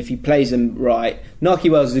game, and if he plays them right,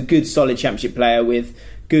 Nahki Wells is a good, solid Championship player with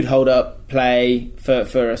good hold-up play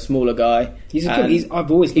for a smaller guy.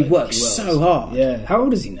 I've always he works so hard. Yeah. How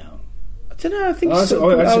old is he now? I don't know. I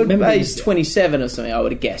think he's 27 or something. I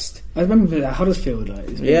would have guessed. I remember that Huddersfield.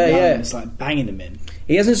 It's like banging him in.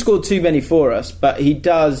 He hasn't scored too many for us, but he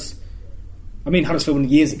does. I mean, Huddersfield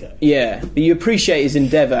years ago. Yeah, but you appreciate his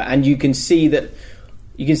endeavour, and you can see that.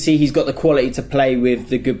 You can see he's got the quality to play with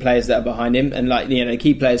the good players that are behind him, and the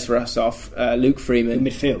key players for us off Luke Freeman, in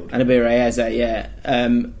midfield, and Abir Eze,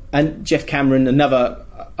 and Jeff Cameron, another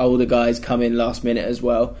older guy's come in last minute as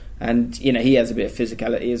well, and he has a bit of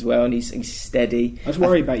physicality as well, and he's steady. I was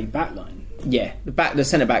worried about your back line. Yeah, the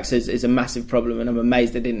centre backs is a massive problem, and I'm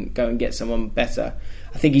amazed they didn't go and get someone better.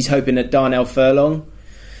 I think he's hoping that Darnell Furlong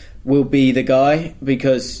will be the guy,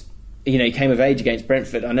 because he came of age against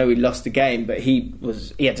Brentford. I know he lost the game, but he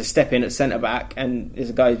had to step in at centre back, and is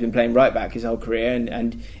a guy who's been playing right back his whole career,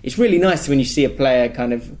 and it's really nice when you see a player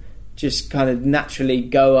kind of naturally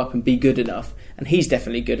go up and be good enough, and he's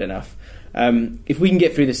definitely good enough. If we can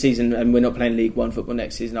get through the season and we're not playing League One football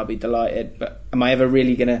next season, I'll be delighted. But am I ever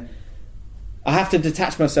really gonna? I have to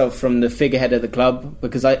detach myself from the figurehead of the club,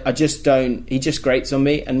 because I just don't. He just grates on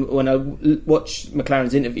me, and when I watch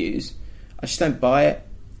McLaren's interviews, I just don't buy it.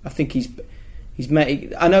 I think he's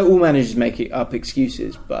made. I know all managers make up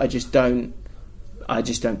excuses, but I just don't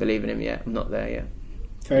believe in him yet. I'm not there yet.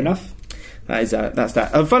 Fair enough. That's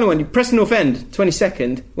that. Final one. Preston North End,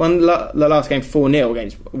 22nd, won the last game 4-0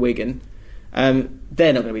 against Wigan. They're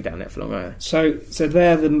not going to be down there for long, are they? So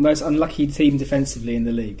they're the most unlucky team defensively in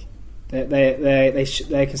the league.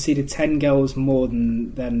 They conceded 10 goals more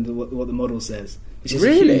than what the model says, which is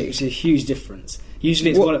which is a huge difference.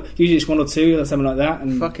 Usually it's one or two or something like that.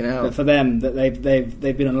 And fucking hell! But for them, that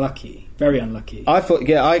they've been unlucky, very unlucky. I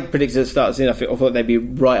predicted at the start of the season. I thought they'd be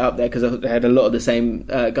right up there, because they had a lot of the same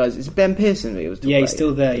guys. It's Ben Pearson. He's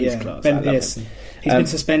still there. Yeah, Ben Pearson. He's been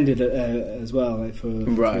suspended as well for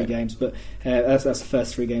 3 games, but that's the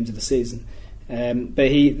first 3 games of the season. But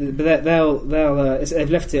they've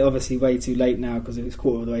left it obviously way too late now, because it's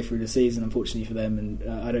quarter of the way through the season, unfortunately for them, and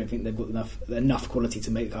I don't think they've got enough quality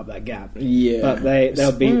to make up that gap. Yeah, but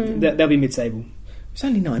they'll be mid-table. It's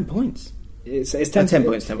only 9 points. It's 10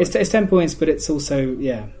 points. It's 10 points, but it's also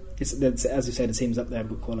It's as you say, the teams up there have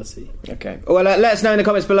good quality. Okay. Well, let us know in the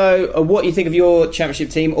comments below what you think of your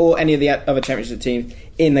Championship team or any of the other Championship teams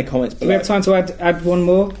in the comments below. Do we have time to add one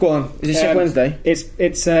more? Go on. Is it Sheffield Wednesday?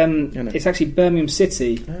 It's actually Birmingham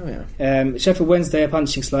City. Oh yeah. Sheffield Wednesday are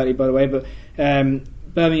punching slightly, by the way, but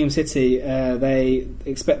Birmingham City, they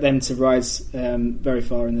expect them to rise very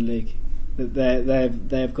far in the league.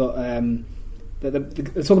 They've got.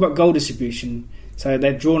 They talk about goal distribution, so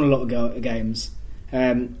they've drawn a lot of games.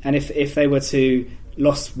 And if they were to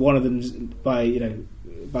lost one of them by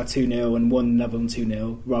 2-0 and won another one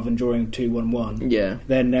 2-0 rather than drawing 2-1-1,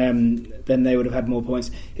 then they would have had more points.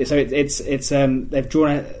 So it's they've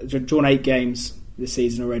drawn 8 games this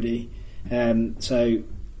season already. So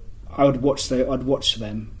I'd watch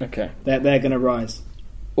them. Okay, they're going to rise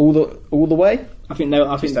all the way. I think they'll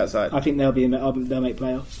make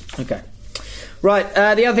playoffs. Okay. Right,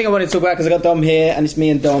 the other thing I wanted to talk about, because I got Dom here, and it's me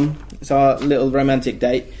and Dom. It's our little romantic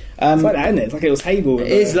date. It's like that, isn't it? It's like a little table. It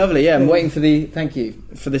is lovely, yeah. I'm waiting for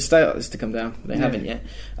the stars to come down. They haven't yet.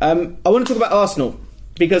 I want to talk about Arsenal,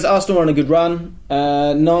 because Arsenal are on a good run.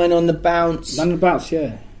 9 on the bounce. 9 on the bounce,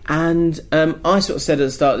 yeah. And I sort of said at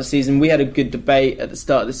the start of the season, we had a good debate at the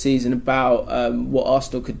start of the season about what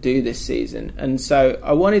Arsenal could do this season. And so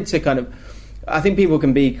I wanted to kind of I think people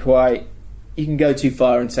can be quite. You can go too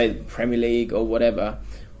far and say the Premier League or whatever.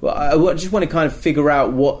 Well, I just want to kind of figure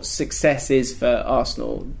out what success is for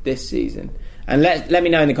Arsenal this season. And let me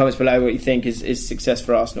know in the comments below what you think is success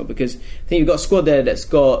for Arsenal, because I think you've got a squad there that's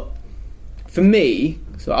got, for me,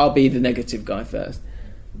 so I'll be the negative guy first.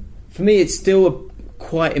 For me, it's still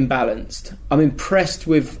quite imbalanced. I'm impressed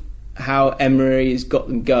with how Emery has got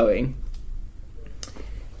them going,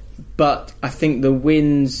 but I think the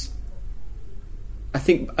wins, I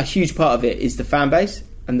think a huge part of it is the fan base,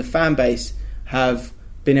 and the fan base have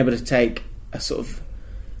been able to take a sort of,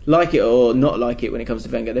 like it or not like it when it comes to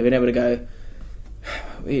Wenger, they've been able to go,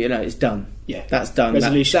 it's done. Yeah, that's done.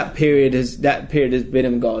 Resolution. That period has been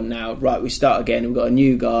and gone now. Right, we start again. We've got a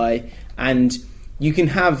new guy, and you can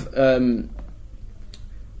have.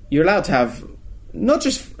 You're allowed to have not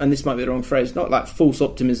just, and this might be the wrong phrase, not like false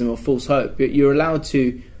optimism or false hope, but you're allowed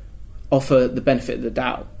to offer the benefit of the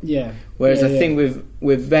doubt. Yeah. Whereas I think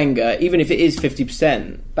with Wenger, even if it is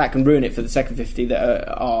 50%, that can ruin it for the second 50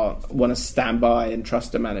 that want to stand by and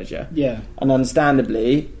trust a manager. Yeah. And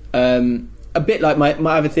understandably, a bit like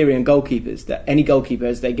my other theory on goalkeepers, that any goalkeeper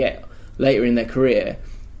as they get later in their career,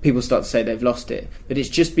 people start to say they've lost it. But it's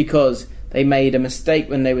just because they made a mistake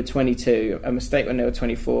when they were 22, a mistake when they were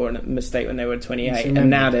 24, and a mistake when they were 28, and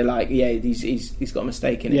now they're like, he's got a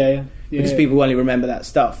mistake in it. Because people only remember that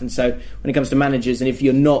stuff. And so when it comes to managers, and if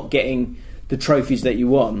you're not getting the trophies that you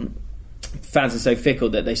want, fans are so fickle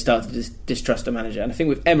that they start to distrust a manager. And I think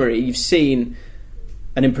with Emery, you've seen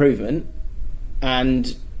an improvement,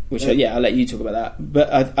 and which I'll let you talk about that.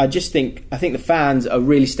 But I think the fans are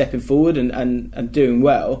really stepping forward and doing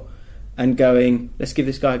well, and going, let's give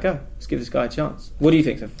this guy a go. Let's give this guy a chance. What do you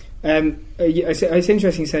think, Seth? It's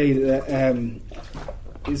interesting to say that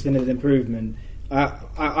it's been an improvement.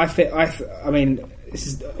 I mean, this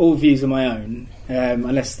is all views of my own,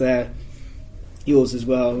 unless they're yours as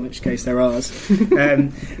well, in which case they're ours.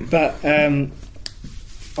 But I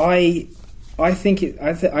think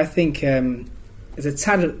there's a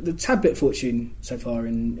tad bit of fortune so far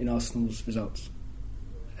in Arsenal's results.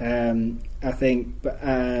 I think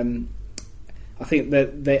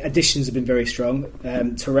that the additions have been very strong.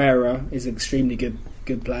 Torreira is an extremely good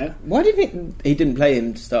player. Why do you think he didn't play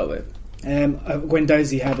him to start with?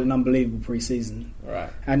 Guendouzi had an unbelievable pre-season. Right.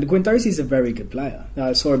 And Guendouzi's a very good player.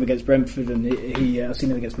 I saw him against Brentford, and I've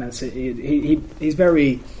seen him against Man City. He's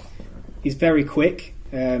very quick.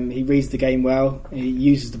 He reads the game well. He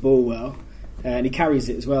uses the ball well, and he carries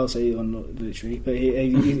it as well. So not literally, but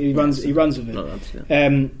he runs with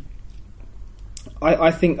it.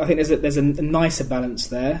 I think there's a nicer balance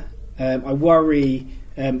there. I worry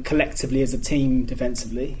collectively as a team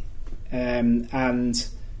defensively, and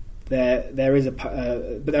there is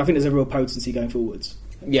but I think there's a real potency going forwards.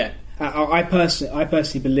 Yeah, I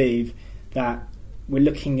personally believe that we're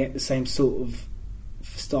looking at the same sort of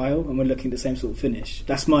style, and we're looking at the same sort of finish.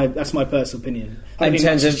 That's my personal opinion. In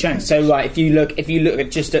terms of change. So right, if you look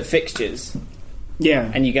at just at fixtures,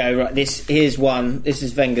 and you go right, this is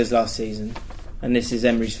Wenger's last season, and this is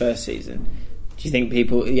Emery's first season. Do you think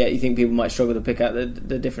people? Yeah, you think people might struggle to pick out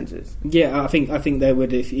the differences? Yeah, I think they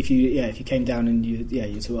would if you came down and you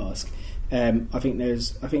to ask. I think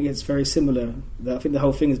it's very similar. I think the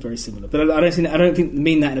whole thing is very similar. But I don't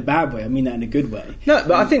mean that in a bad way. I mean that in a good way. No,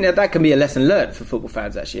 but I think that can be a lesson learned for football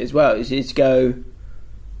fans actually as well. Is go.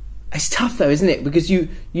 It's tough though, isn't it? Because you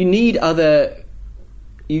need other.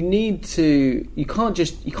 You need to. You can't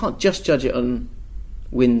just judge it on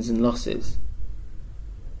wins and losses.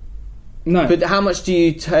 No, but how much do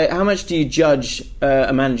you judge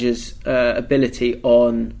a manager's ability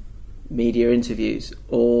on media interviews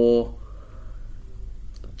or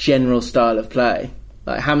general style of play?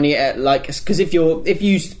 Like how many? Because if you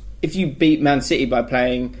beat Man City by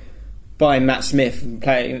buying Matt Smith and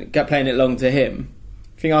playing it long to him,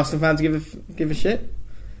 you think Arsenal fans give a shit?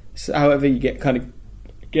 So however, you get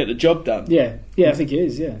the job done. Yeah, I think it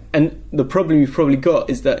is. Yeah, and the problem you've probably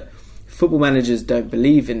got is that football managers don't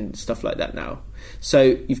believe in stuff like that now.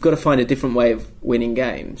 So you've got to find a different way of winning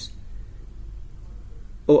games.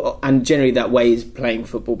 And generally that way is playing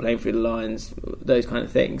football, playing through the lines, those kind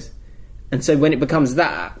of things. And so when it becomes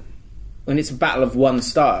that, when it's a battle of one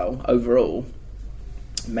style overall,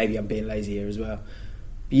 maybe I'm being lazy here as well,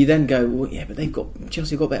 you then go, well, yeah, but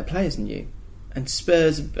Chelsea have got better players than you. And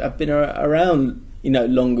Spurs have been around,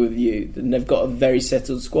 longer with you, and they've got a very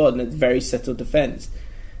settled squad and a very settled defence.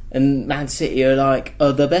 And Man City are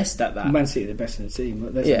the best at that. Man City are the best in the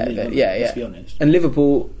team. Let's be honest. And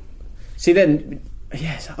Liverpool, see then,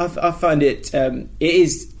 yes, I find it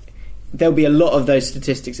is. There'll be a lot of those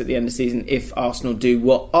statistics at the end of the season if Arsenal do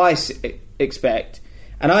what I expect,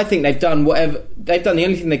 And I think they've done the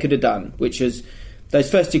only thing they could have done, which is those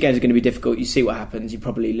first 2 games are going to be difficult. You see what happens. You'd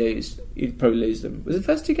probably lose them. Was it the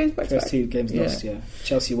first 2 games back to back? First 2 games lost, yeah.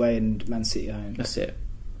 Chelsea away and Man City home. That's it.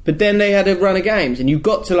 But then they had a run of games, and you've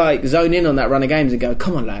got to like zone in on that run of games and go,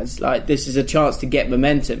 come on lads, like this is a chance to get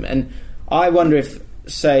momentum. And I wonder if,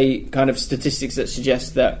 say, kind of statistics that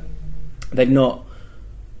suggest that they're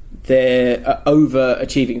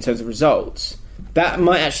overachieving in terms of results, that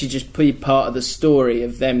might actually just be part of the story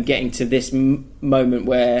of them getting to this moment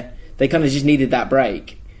where they kind of just needed that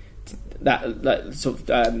break, that sort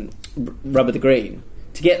of rub of the green,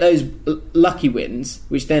 to get those lucky wins,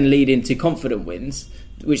 which then lead into confident wins,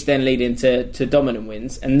 which then lead into dominant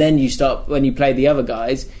wins. And then you start, when you play the other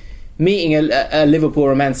guys, meeting a Liverpool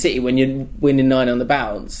or a Man City when you're winning 9 on the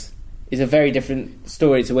bounce is a very different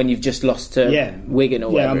story to when you've just lost to Wigan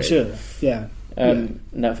or whatever. Yeah, I'm sure.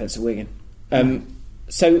 No offence to Wigan.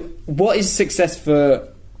 So what is success for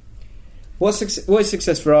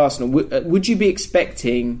Arsenal? Would you be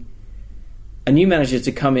expecting a new manager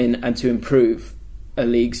to come in and to improve a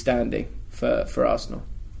league standing for Arsenal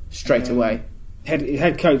straight away?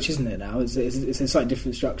 Head coach, isn't it now? It's a slightly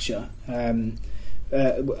different structure. I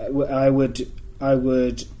would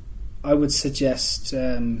suggest,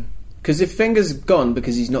 because if Wenger's gone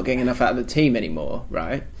because he's not getting enough out of the team anymore,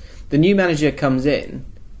 right? The new manager comes in,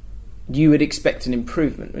 you would expect an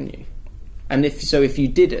improvement, wouldn't you? And if you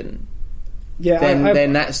didn't,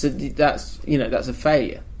 then that's a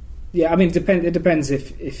failure. Yeah, I mean, it depends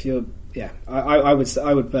if you're. Yeah, I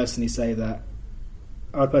would personally say that.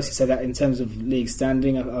 I would personally say that in terms of league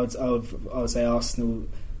standing, I would say Arsenal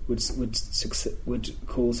would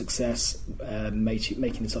call success making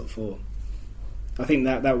the top 4. I think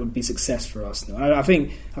that would be success for Arsenal. I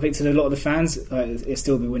think to a lot of the fans, it'll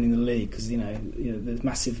still be winning the league because the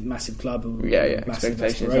massive club, massive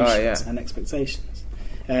aspirations and expectations.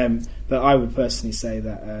 But I would personally say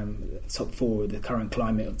that top 4 with the current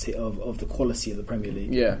climate of the quality of the Premier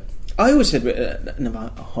League. Yeah, I always said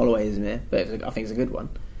Holloway isn't it, but I think it's a good one.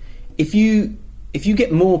 If you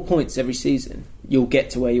get more points every season, you'll get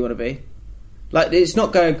to where you want to be. Like, it's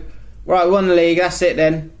not going, right, we won the league, that's it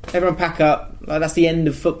then, everyone pack up, like that's the end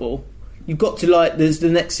of football. You've got to, there's the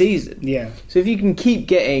next season. Yeah. So if you can keep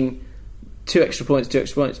getting 2 extra points,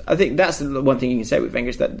 I think that's the one thing you can say with Wenger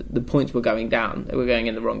is that the points were going down, they were going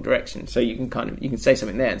in the wrong direction. So you can say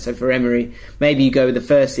something there. And so for Emery, maybe you go with the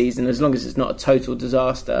first season, as long as it's not a total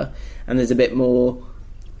disaster and there's a bit more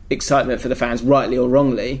excitement for the fans, rightly or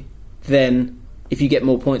wrongly, then if you get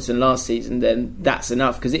more points than last season, then that's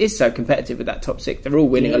enough, because it is so competitive with that top 6. They're all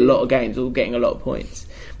winning a lot of games, all getting a lot of points.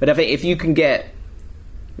 But I think if you can get, it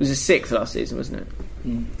was a 6th last season, wasn't it?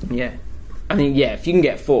 Yeah. I mean, if you can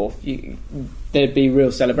get 4th, there'd be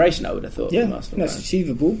real celebration, I would have thought. Yeah, that's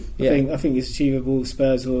achievable. I think it's achievable.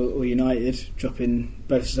 Spurs or United dropping,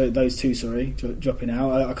 both those two, dropping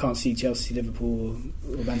out. I can't see Chelsea, Liverpool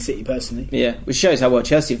or Man City personally. Yeah, which shows how well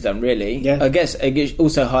Chelsea have done, really. Yeah. I guess it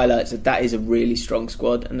also highlights that is a really strong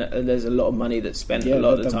squad, and there's a lot of money that's spent a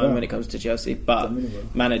lot of the time when it comes to Chelsea. But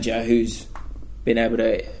manager who's been able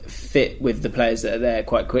to fit with the players that are there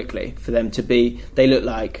quite quickly for them to be, they look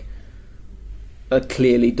like a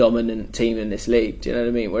clearly dominant team in this league. Do you know what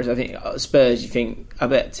I mean? Whereas I think Spurs, I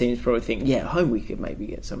bet teams probably think, at home we could maybe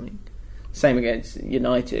get something. Same against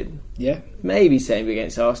United. Yeah. Maybe same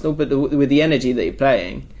against Arsenal, but with the energy that you're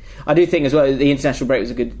playing, I do think as well the international break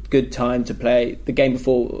was a good time to play. The game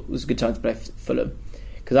before was a good time to play Fulham,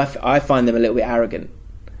 because I find them a little bit arrogant.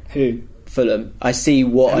 Who? Fulham. I see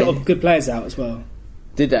what a lot of good players out as well.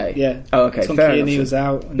 Did they? Yeah. Oh, okay. Tom Fair Kearney enough. was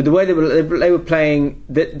out. But the way they were playing,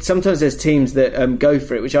 that sometimes there's teams that go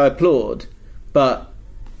for it, which I applaud, but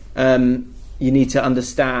you need to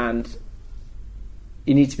understand.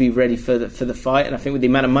 You need to be ready for the fight, and I think with the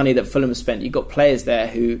amount of money that Fulham has spent, you've got players there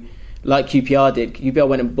who, like QPR did. QPR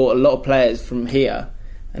went and bought a lot of players from here,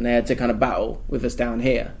 and they had to kind of battle with us down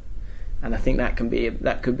here. And I think that could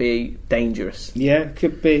be dangerous. Yeah,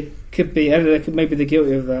 could be. Maybe they're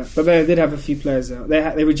guilty of that. But they did have a few players out.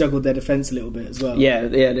 They rejuggled their defence a little bit as well. Yeah,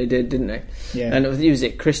 they did, didn't they? Yeah. And it was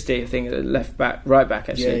Christie, I think, right back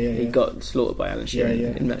actually. Yeah. He got slaughtered by Alan Shearer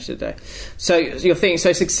in Match of the Day. So you're thinking,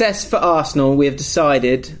 success for Arsenal, we have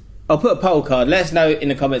decided. I'll put a poll card. Let us know in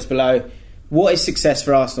the comments below. What is success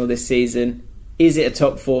for Arsenal this season? Is it a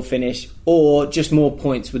top 4 finish or just more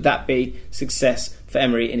points? Would that be success for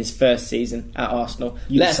Emery in his first season at Arsenal?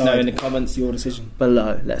 Let us know in the comments. Your decision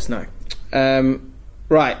below. Let us know.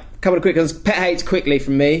 Right, a couple of quick ones. Pet hates quickly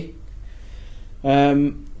from me. So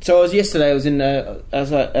I was in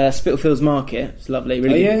Spitalfields Market. It's lovely,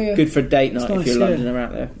 really good for a date night if you're Londoner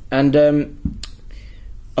out there. And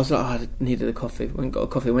I was like, I needed a coffee. Went and got a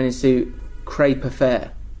coffee. Went into Crepe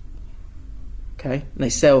Affair. Okay, and they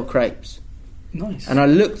sell crepes. Nice. And I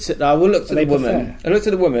looked at the woman. Affair? I looked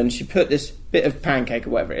at the woman. She put this bit of pancake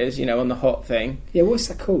or whatever it is, on the hot thing. Yeah, what's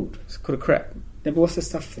that called? It's called a crepe. Yeah, but what's the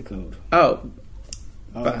stuff they're called?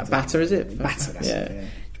 Batter, is it? Batter, that's it, yeah.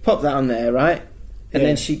 She popped that on there, right? And Yeah.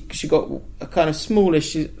 then she got a kind of small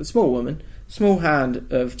woman, small hand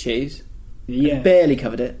of cheese. Yeah. Barely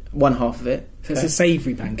covered it, one half of it. So it's a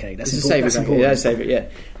savoury pancake. That's It's a savoury pancake. Yeah, savoury. Yeah.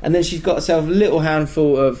 And then she's got herself a little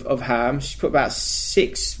handful of ham. She's put about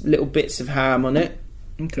 6 little bits of ham on it.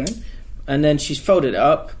 Okay. And then she's folded it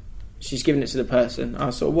up. She's given it to the person. I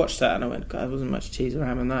sort of watched that and I went, God, there wasn't much cheese or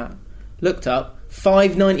ham in that. Looked up,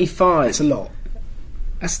 $5.95. That's a lot.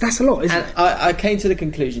 That's a lot, isn't And it? I came to the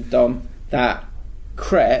conclusion, Dom, that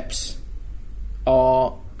crepes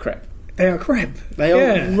are crepe. They are crepe. They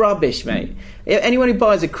are rubbish, mate. Anyone who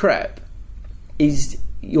buys a crepe is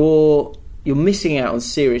you're missing out on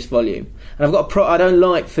serious volume. And I've got I don't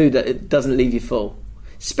like food that it doesn't leave you full,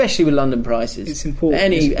 especially with London prices. It's important.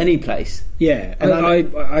 Any place. Yeah, and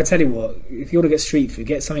I tell you what, if you want to get street food,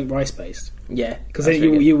 get something rice based. Yeah, Because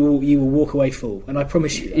then you will walk away full, and I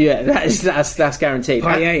promise you that. Yeah, that's guaranteed.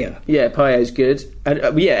 Paella. Yeah, paella's good. And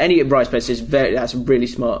any rice based is that's a really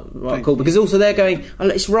smart call, because also they're going,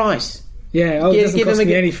 it's rice. Yeah, it doesn't cost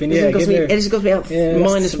me anything. It doesn't cost me out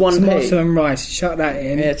minus 1p. Tomato and rice, shut that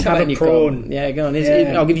in. Yeah, have a prawn. Go on.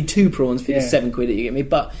 Yeah. I'll give you 2 prawns for the £7 that you get me.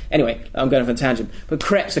 But anyway, I'm going off on a tangent. But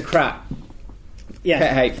crepes are crap. Yeah.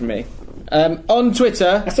 Pet hate from me. On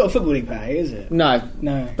Twitter... That's not a footballing pay, is it? No.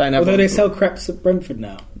 No. Don't have Although one. they sell crepes at Brentford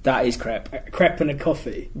now. That is crepe. A crepe and a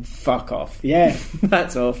coffee. Fuck off. Yeah.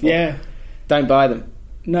 That's awful. Yeah. Don't buy them.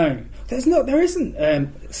 No. There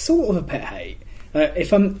isn't sort of a pet hate.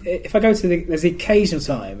 If I go to there's the occasional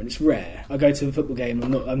time, and it's rare, I go to a football game.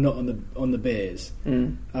 I'm not on the beers.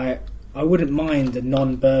 I wouldn't mind a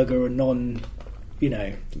non-burger or non,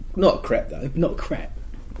 Not crepe though. not crepe.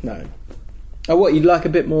 No. Oh, what you'd like a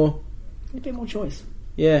bit more? A bit more choice.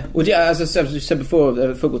 Yeah. Well, yeah. As I said before,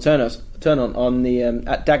 the football turn on the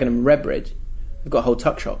at Dagenham Redbridge. We've got a whole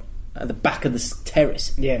tuck shop at the back of the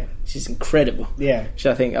terrace. Yeah. Which is incredible. Yeah. Which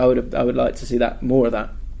I think I would like to see that more of that.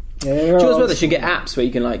 Yeah. Do you know as well, they should get apps where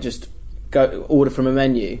you can just go order from a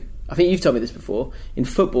menu. I think you've told me this before. In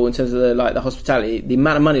football, in terms of the hospitality, the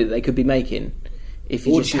amount of money that they could be making if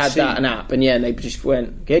you just had that an app, and and they just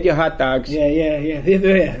went, get your hot dogs. Yeah.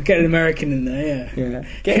 Get an American in there. Yeah.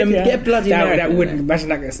 Get a bloody American. That wouldn't imagine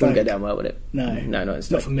that gets wouldn't go down well, would it? No,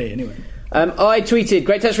 it's not for me anyway. I tweeted,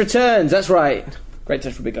 Great Touch returns. That's right. Great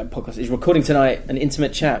Touch for Big Lad Podcast is recording tonight an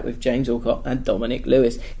intimate chat with James Alcott and Dominic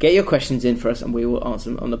Lewis. Get your questions in for us and we will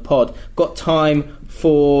answer them on the pod. Got time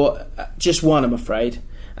for just one, I'm afraid.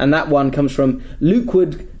 And that one comes from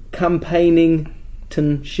Lukewood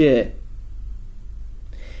Campaigningstonshire.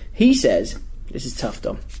 He says, this is tough,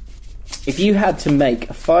 Dom. If you had to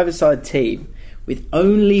make a 5-a-side team with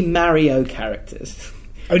only Mario characters...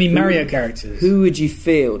 Only Mario characters. Who would you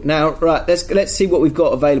field? Now, right, let's see what we've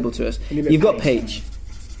got available to us. You've got Peach.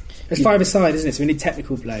 It's 5-a-side, isn't it? So we need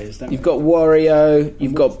technical players, don't we? You've got Wario.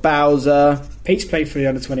 You've got Bowser. Peach played for the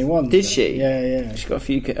under-21. Did she? Yeah. She's got a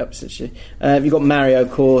few ups, did she? You've got Mario,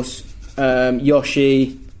 of course.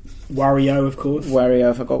 Yoshi. Wario, of course.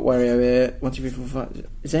 Wario, if I've got Wario here. 1, 2, 3, 4, 5.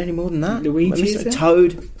 Is there any more than that? Luigi, is there?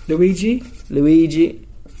 Toad. Luigi.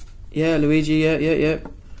 Yeah, Luigi, yeah.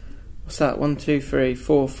 What's that? 1, 2, 3,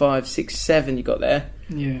 4, 5, 6, 7 you got there.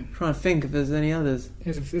 Yeah. I'm trying to think if there's any others.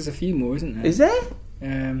 There's a few more, isn't there? Is there?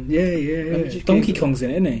 Yeah. Donkey Kong's in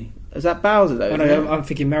it, isn't he? Is that Bowser though? Oh, no, I'm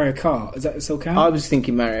thinking Mario Kart. Is that still count? I was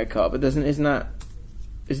thinking Mario Kart, but isn't that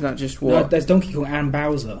just what? No, there's Donkey Kong and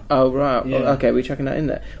Bowser. Oh right. Yeah. Okay, we're chucking that in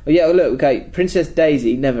there. Well, yeah. Well, look. Okay, Princess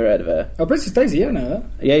Daisy. Never heard of her. Oh, Princess Daisy. Yeah, I know her.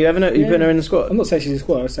 Yeah, you haven't. You putting her in the squad? I'm not saying she's in the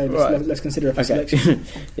squad. I say let's consider her for selection.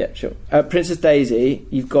 Yeah, sure. Princess Daisy.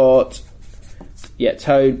 You've got. Yeah,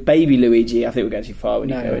 Toad, Baby Luigi. I think we're going too far when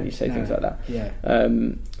you say things like that. Yeah.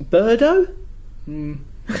 Birdo?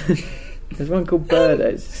 There's one called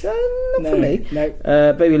Birdo. Not for me. No.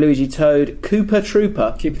 Baby Luigi, Toad, Koopa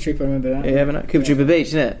Trooper. Koopa Trooper, I remember that. You haven't know? Koopa Trooper Beach,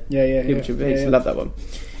 isn't it? Yeah. Koopa Trooper Beach. Yeah. Love that one.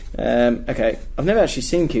 Okay, I've never actually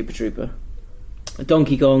seen Koopa Trooper.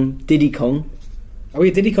 Donkey Kong, Diddy Kong. Oh,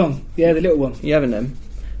 yeah, Diddy Kong. Yeah, the little one. You haven't them?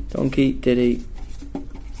 Donkey, Diddy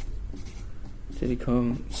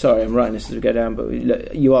Kong. Sorry, I'm writing this as we go down,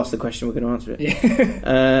 but you asked the question, we're going to answer it.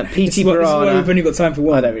 Yeah. P.T. This is Piranha. why we've only got time for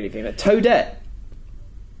one. I don't really think that. Toadette.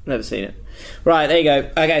 Never seen it. Right, there you go.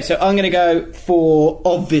 Okay, so I'm going to go for,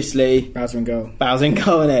 obviously... Bowser and Goal. Bowser and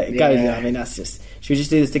Goal, innit? Yeah. I mean, that's just... Should we just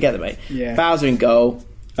do this together, mate? Yeah. Bowser and Goal.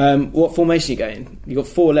 What formation are you going? You've got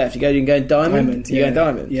 4 left. You can go in diamond? Yeah. You're going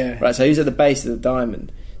diamond? Yeah. Right, so who's at the base of the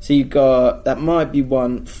diamond? So you've got... That might be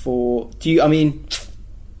one for...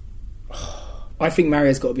 I think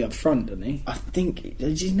Mario's got to be up front, doesn't he? I think...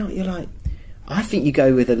 I think you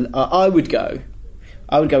go with a... I would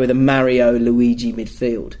go with a Mario Luigi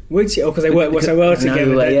midfield. Would you? Because they work so well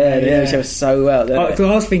together. They know each other so well.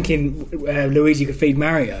 I was thinking Luigi could feed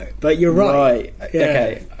Mario, but you're right. Yeah.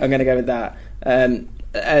 Okay, I'm going to go with that.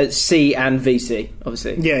 C and VC,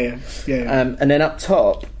 obviously. Yeah. And then up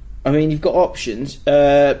top, you've got options.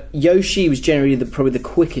 Yoshi was generally probably the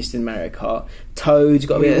quickest in Mario Kart. Toad's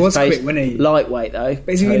got a bit of space. Quick, wasn't he? Lightweight though.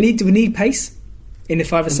 But do we need pace in the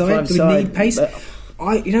five-a-side? Do we need pace?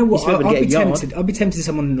 You know what? I'd be tempted. I'd be tempted to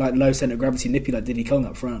someone like low centre of gravity, nippy like Diddy Kong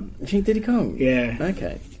up front. You think Diddy Kong? Yeah.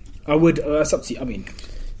 Okay. I would. That's up to you.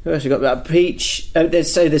 Who else we got? About Peach.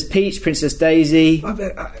 There's Peach, Princess Daisy.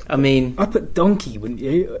 I'd put Donkey, wouldn't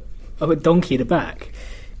you? I put Donkey at the back.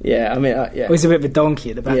 Yeah, yeah. Or is a bit of a donkey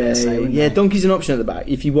at the back? Yeah. Donkey's an option at the back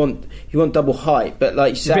if you want double height. But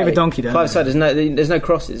like you say, a bit of a donkey. Five-side. There's no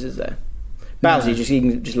crosses, is there? Bowser, he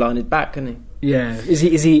can just line it back, can he? Yeah. Is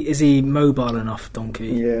he mobile enough, Donkey?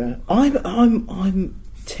 Yeah. I'm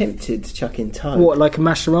tempted to chuck in Toad. What, like a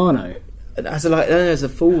Mascherano? As a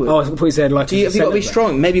forward. Oh, I thought you said like. Have you got to be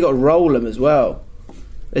strong? Maybe you got to roll them as well.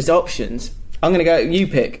 There's options. I'm going to go. You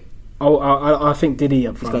pick. Oh, I think Diddy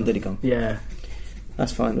up front. He's gone Diddy Kong. Yeah.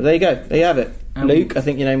 That's fine. Well, there you go. There you have it. Luke, I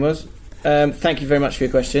think your name was. Thank you very much for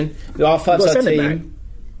your question. Our 5-star team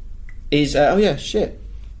is... shit.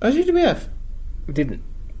 Who did we have? We didn't.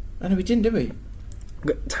 Oh, no, we didn't, did we?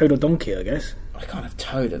 Toad or Donkey, I guess. I can't have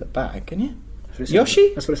Toad at the back, can you?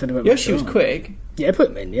 Yoshi? That's what I said about Yoshi was quick. Yeah, put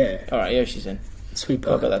him in, yeah. Alright, Yoshi's in. Sweet.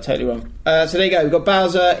 I got that totally wrong. So there you go. We've got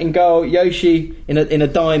Bowser in goal, Yoshi in a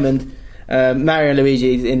diamond, Mario and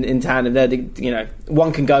Luigi in tandem. They're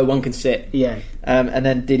one can go, one can sit. Yeah. And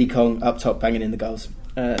then Diddy Kong up top banging in the goals.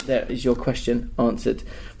 There is your question answered.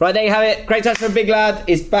 Right, there you have it. Great Touch for a Big Lad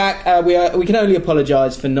is back. We can only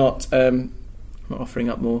apologise for not offering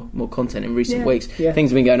up more content in recent weeks. Yeah.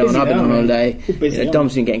 Things have been going on. I've been on holiday.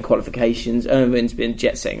 Dom's been getting qualifications. Owen's been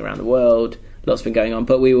jet setting around the world. Lots been going on,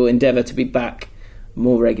 but we will endeavour to be back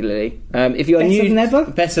more regularly. If you are better new, than ever?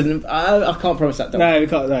 Better than I can't promise that. No, we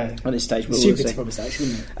can't. No. On this stage, we'll stupid see. to promise that, actually,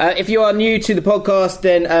 isn't it? If you are new to the podcast,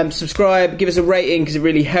 then subscribe, give us a rating because it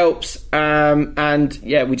really helps. And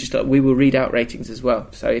yeah, we will read out ratings as well.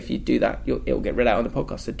 So if you do that, it'll get read out on the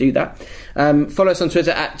podcast. So do that. Follow us on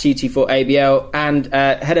Twitter at GT4ABL and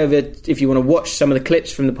head over if you want to watch some of the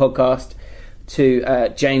clips from the podcast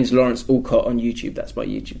to James Lawrence Alcott on YouTube. That's my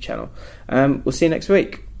YouTube channel. We'll see you next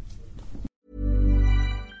week.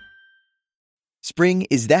 Spring,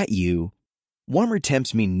 is that you? Warmer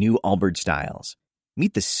temps mean new Allbirds styles.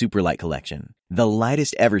 Meet the Superlight Collection, the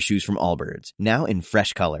lightest ever shoes from Allbirds, now in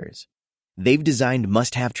fresh colors. They've designed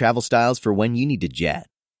must-have travel styles for when you need to jet.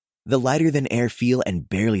 The lighter-than-air feel and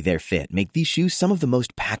barely-there fit make these shoes some of the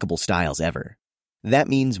most packable styles ever. That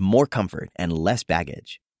means more comfort and less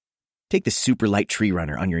baggage. Take the Superlight Tree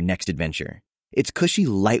Runner on your next adventure. Its cushy,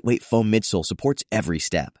 lightweight foam midsole supports every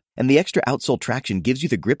step, and the extra outsole traction gives you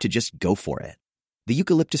the grip to just go for it. The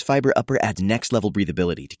eucalyptus fiber upper adds next-level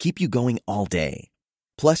breathability to keep you going all day.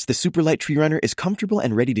 Plus, the Superlight Tree Runner is comfortable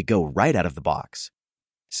and ready to go right out of the box.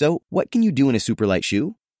 So, what can you do in a Superlight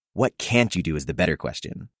shoe? What can't you do is the better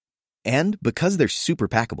question. And because they're super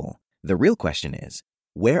packable, the real question is,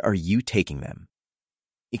 where are you taking them?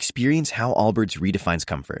 Experience how Allbirds redefines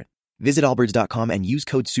comfort. Visit allbirds.com and use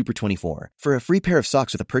code SUPER24 for a free pair of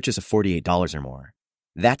socks with a purchase of $48 or more.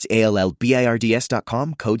 That's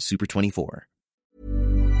ALLBIRDS.com, code SUPER24.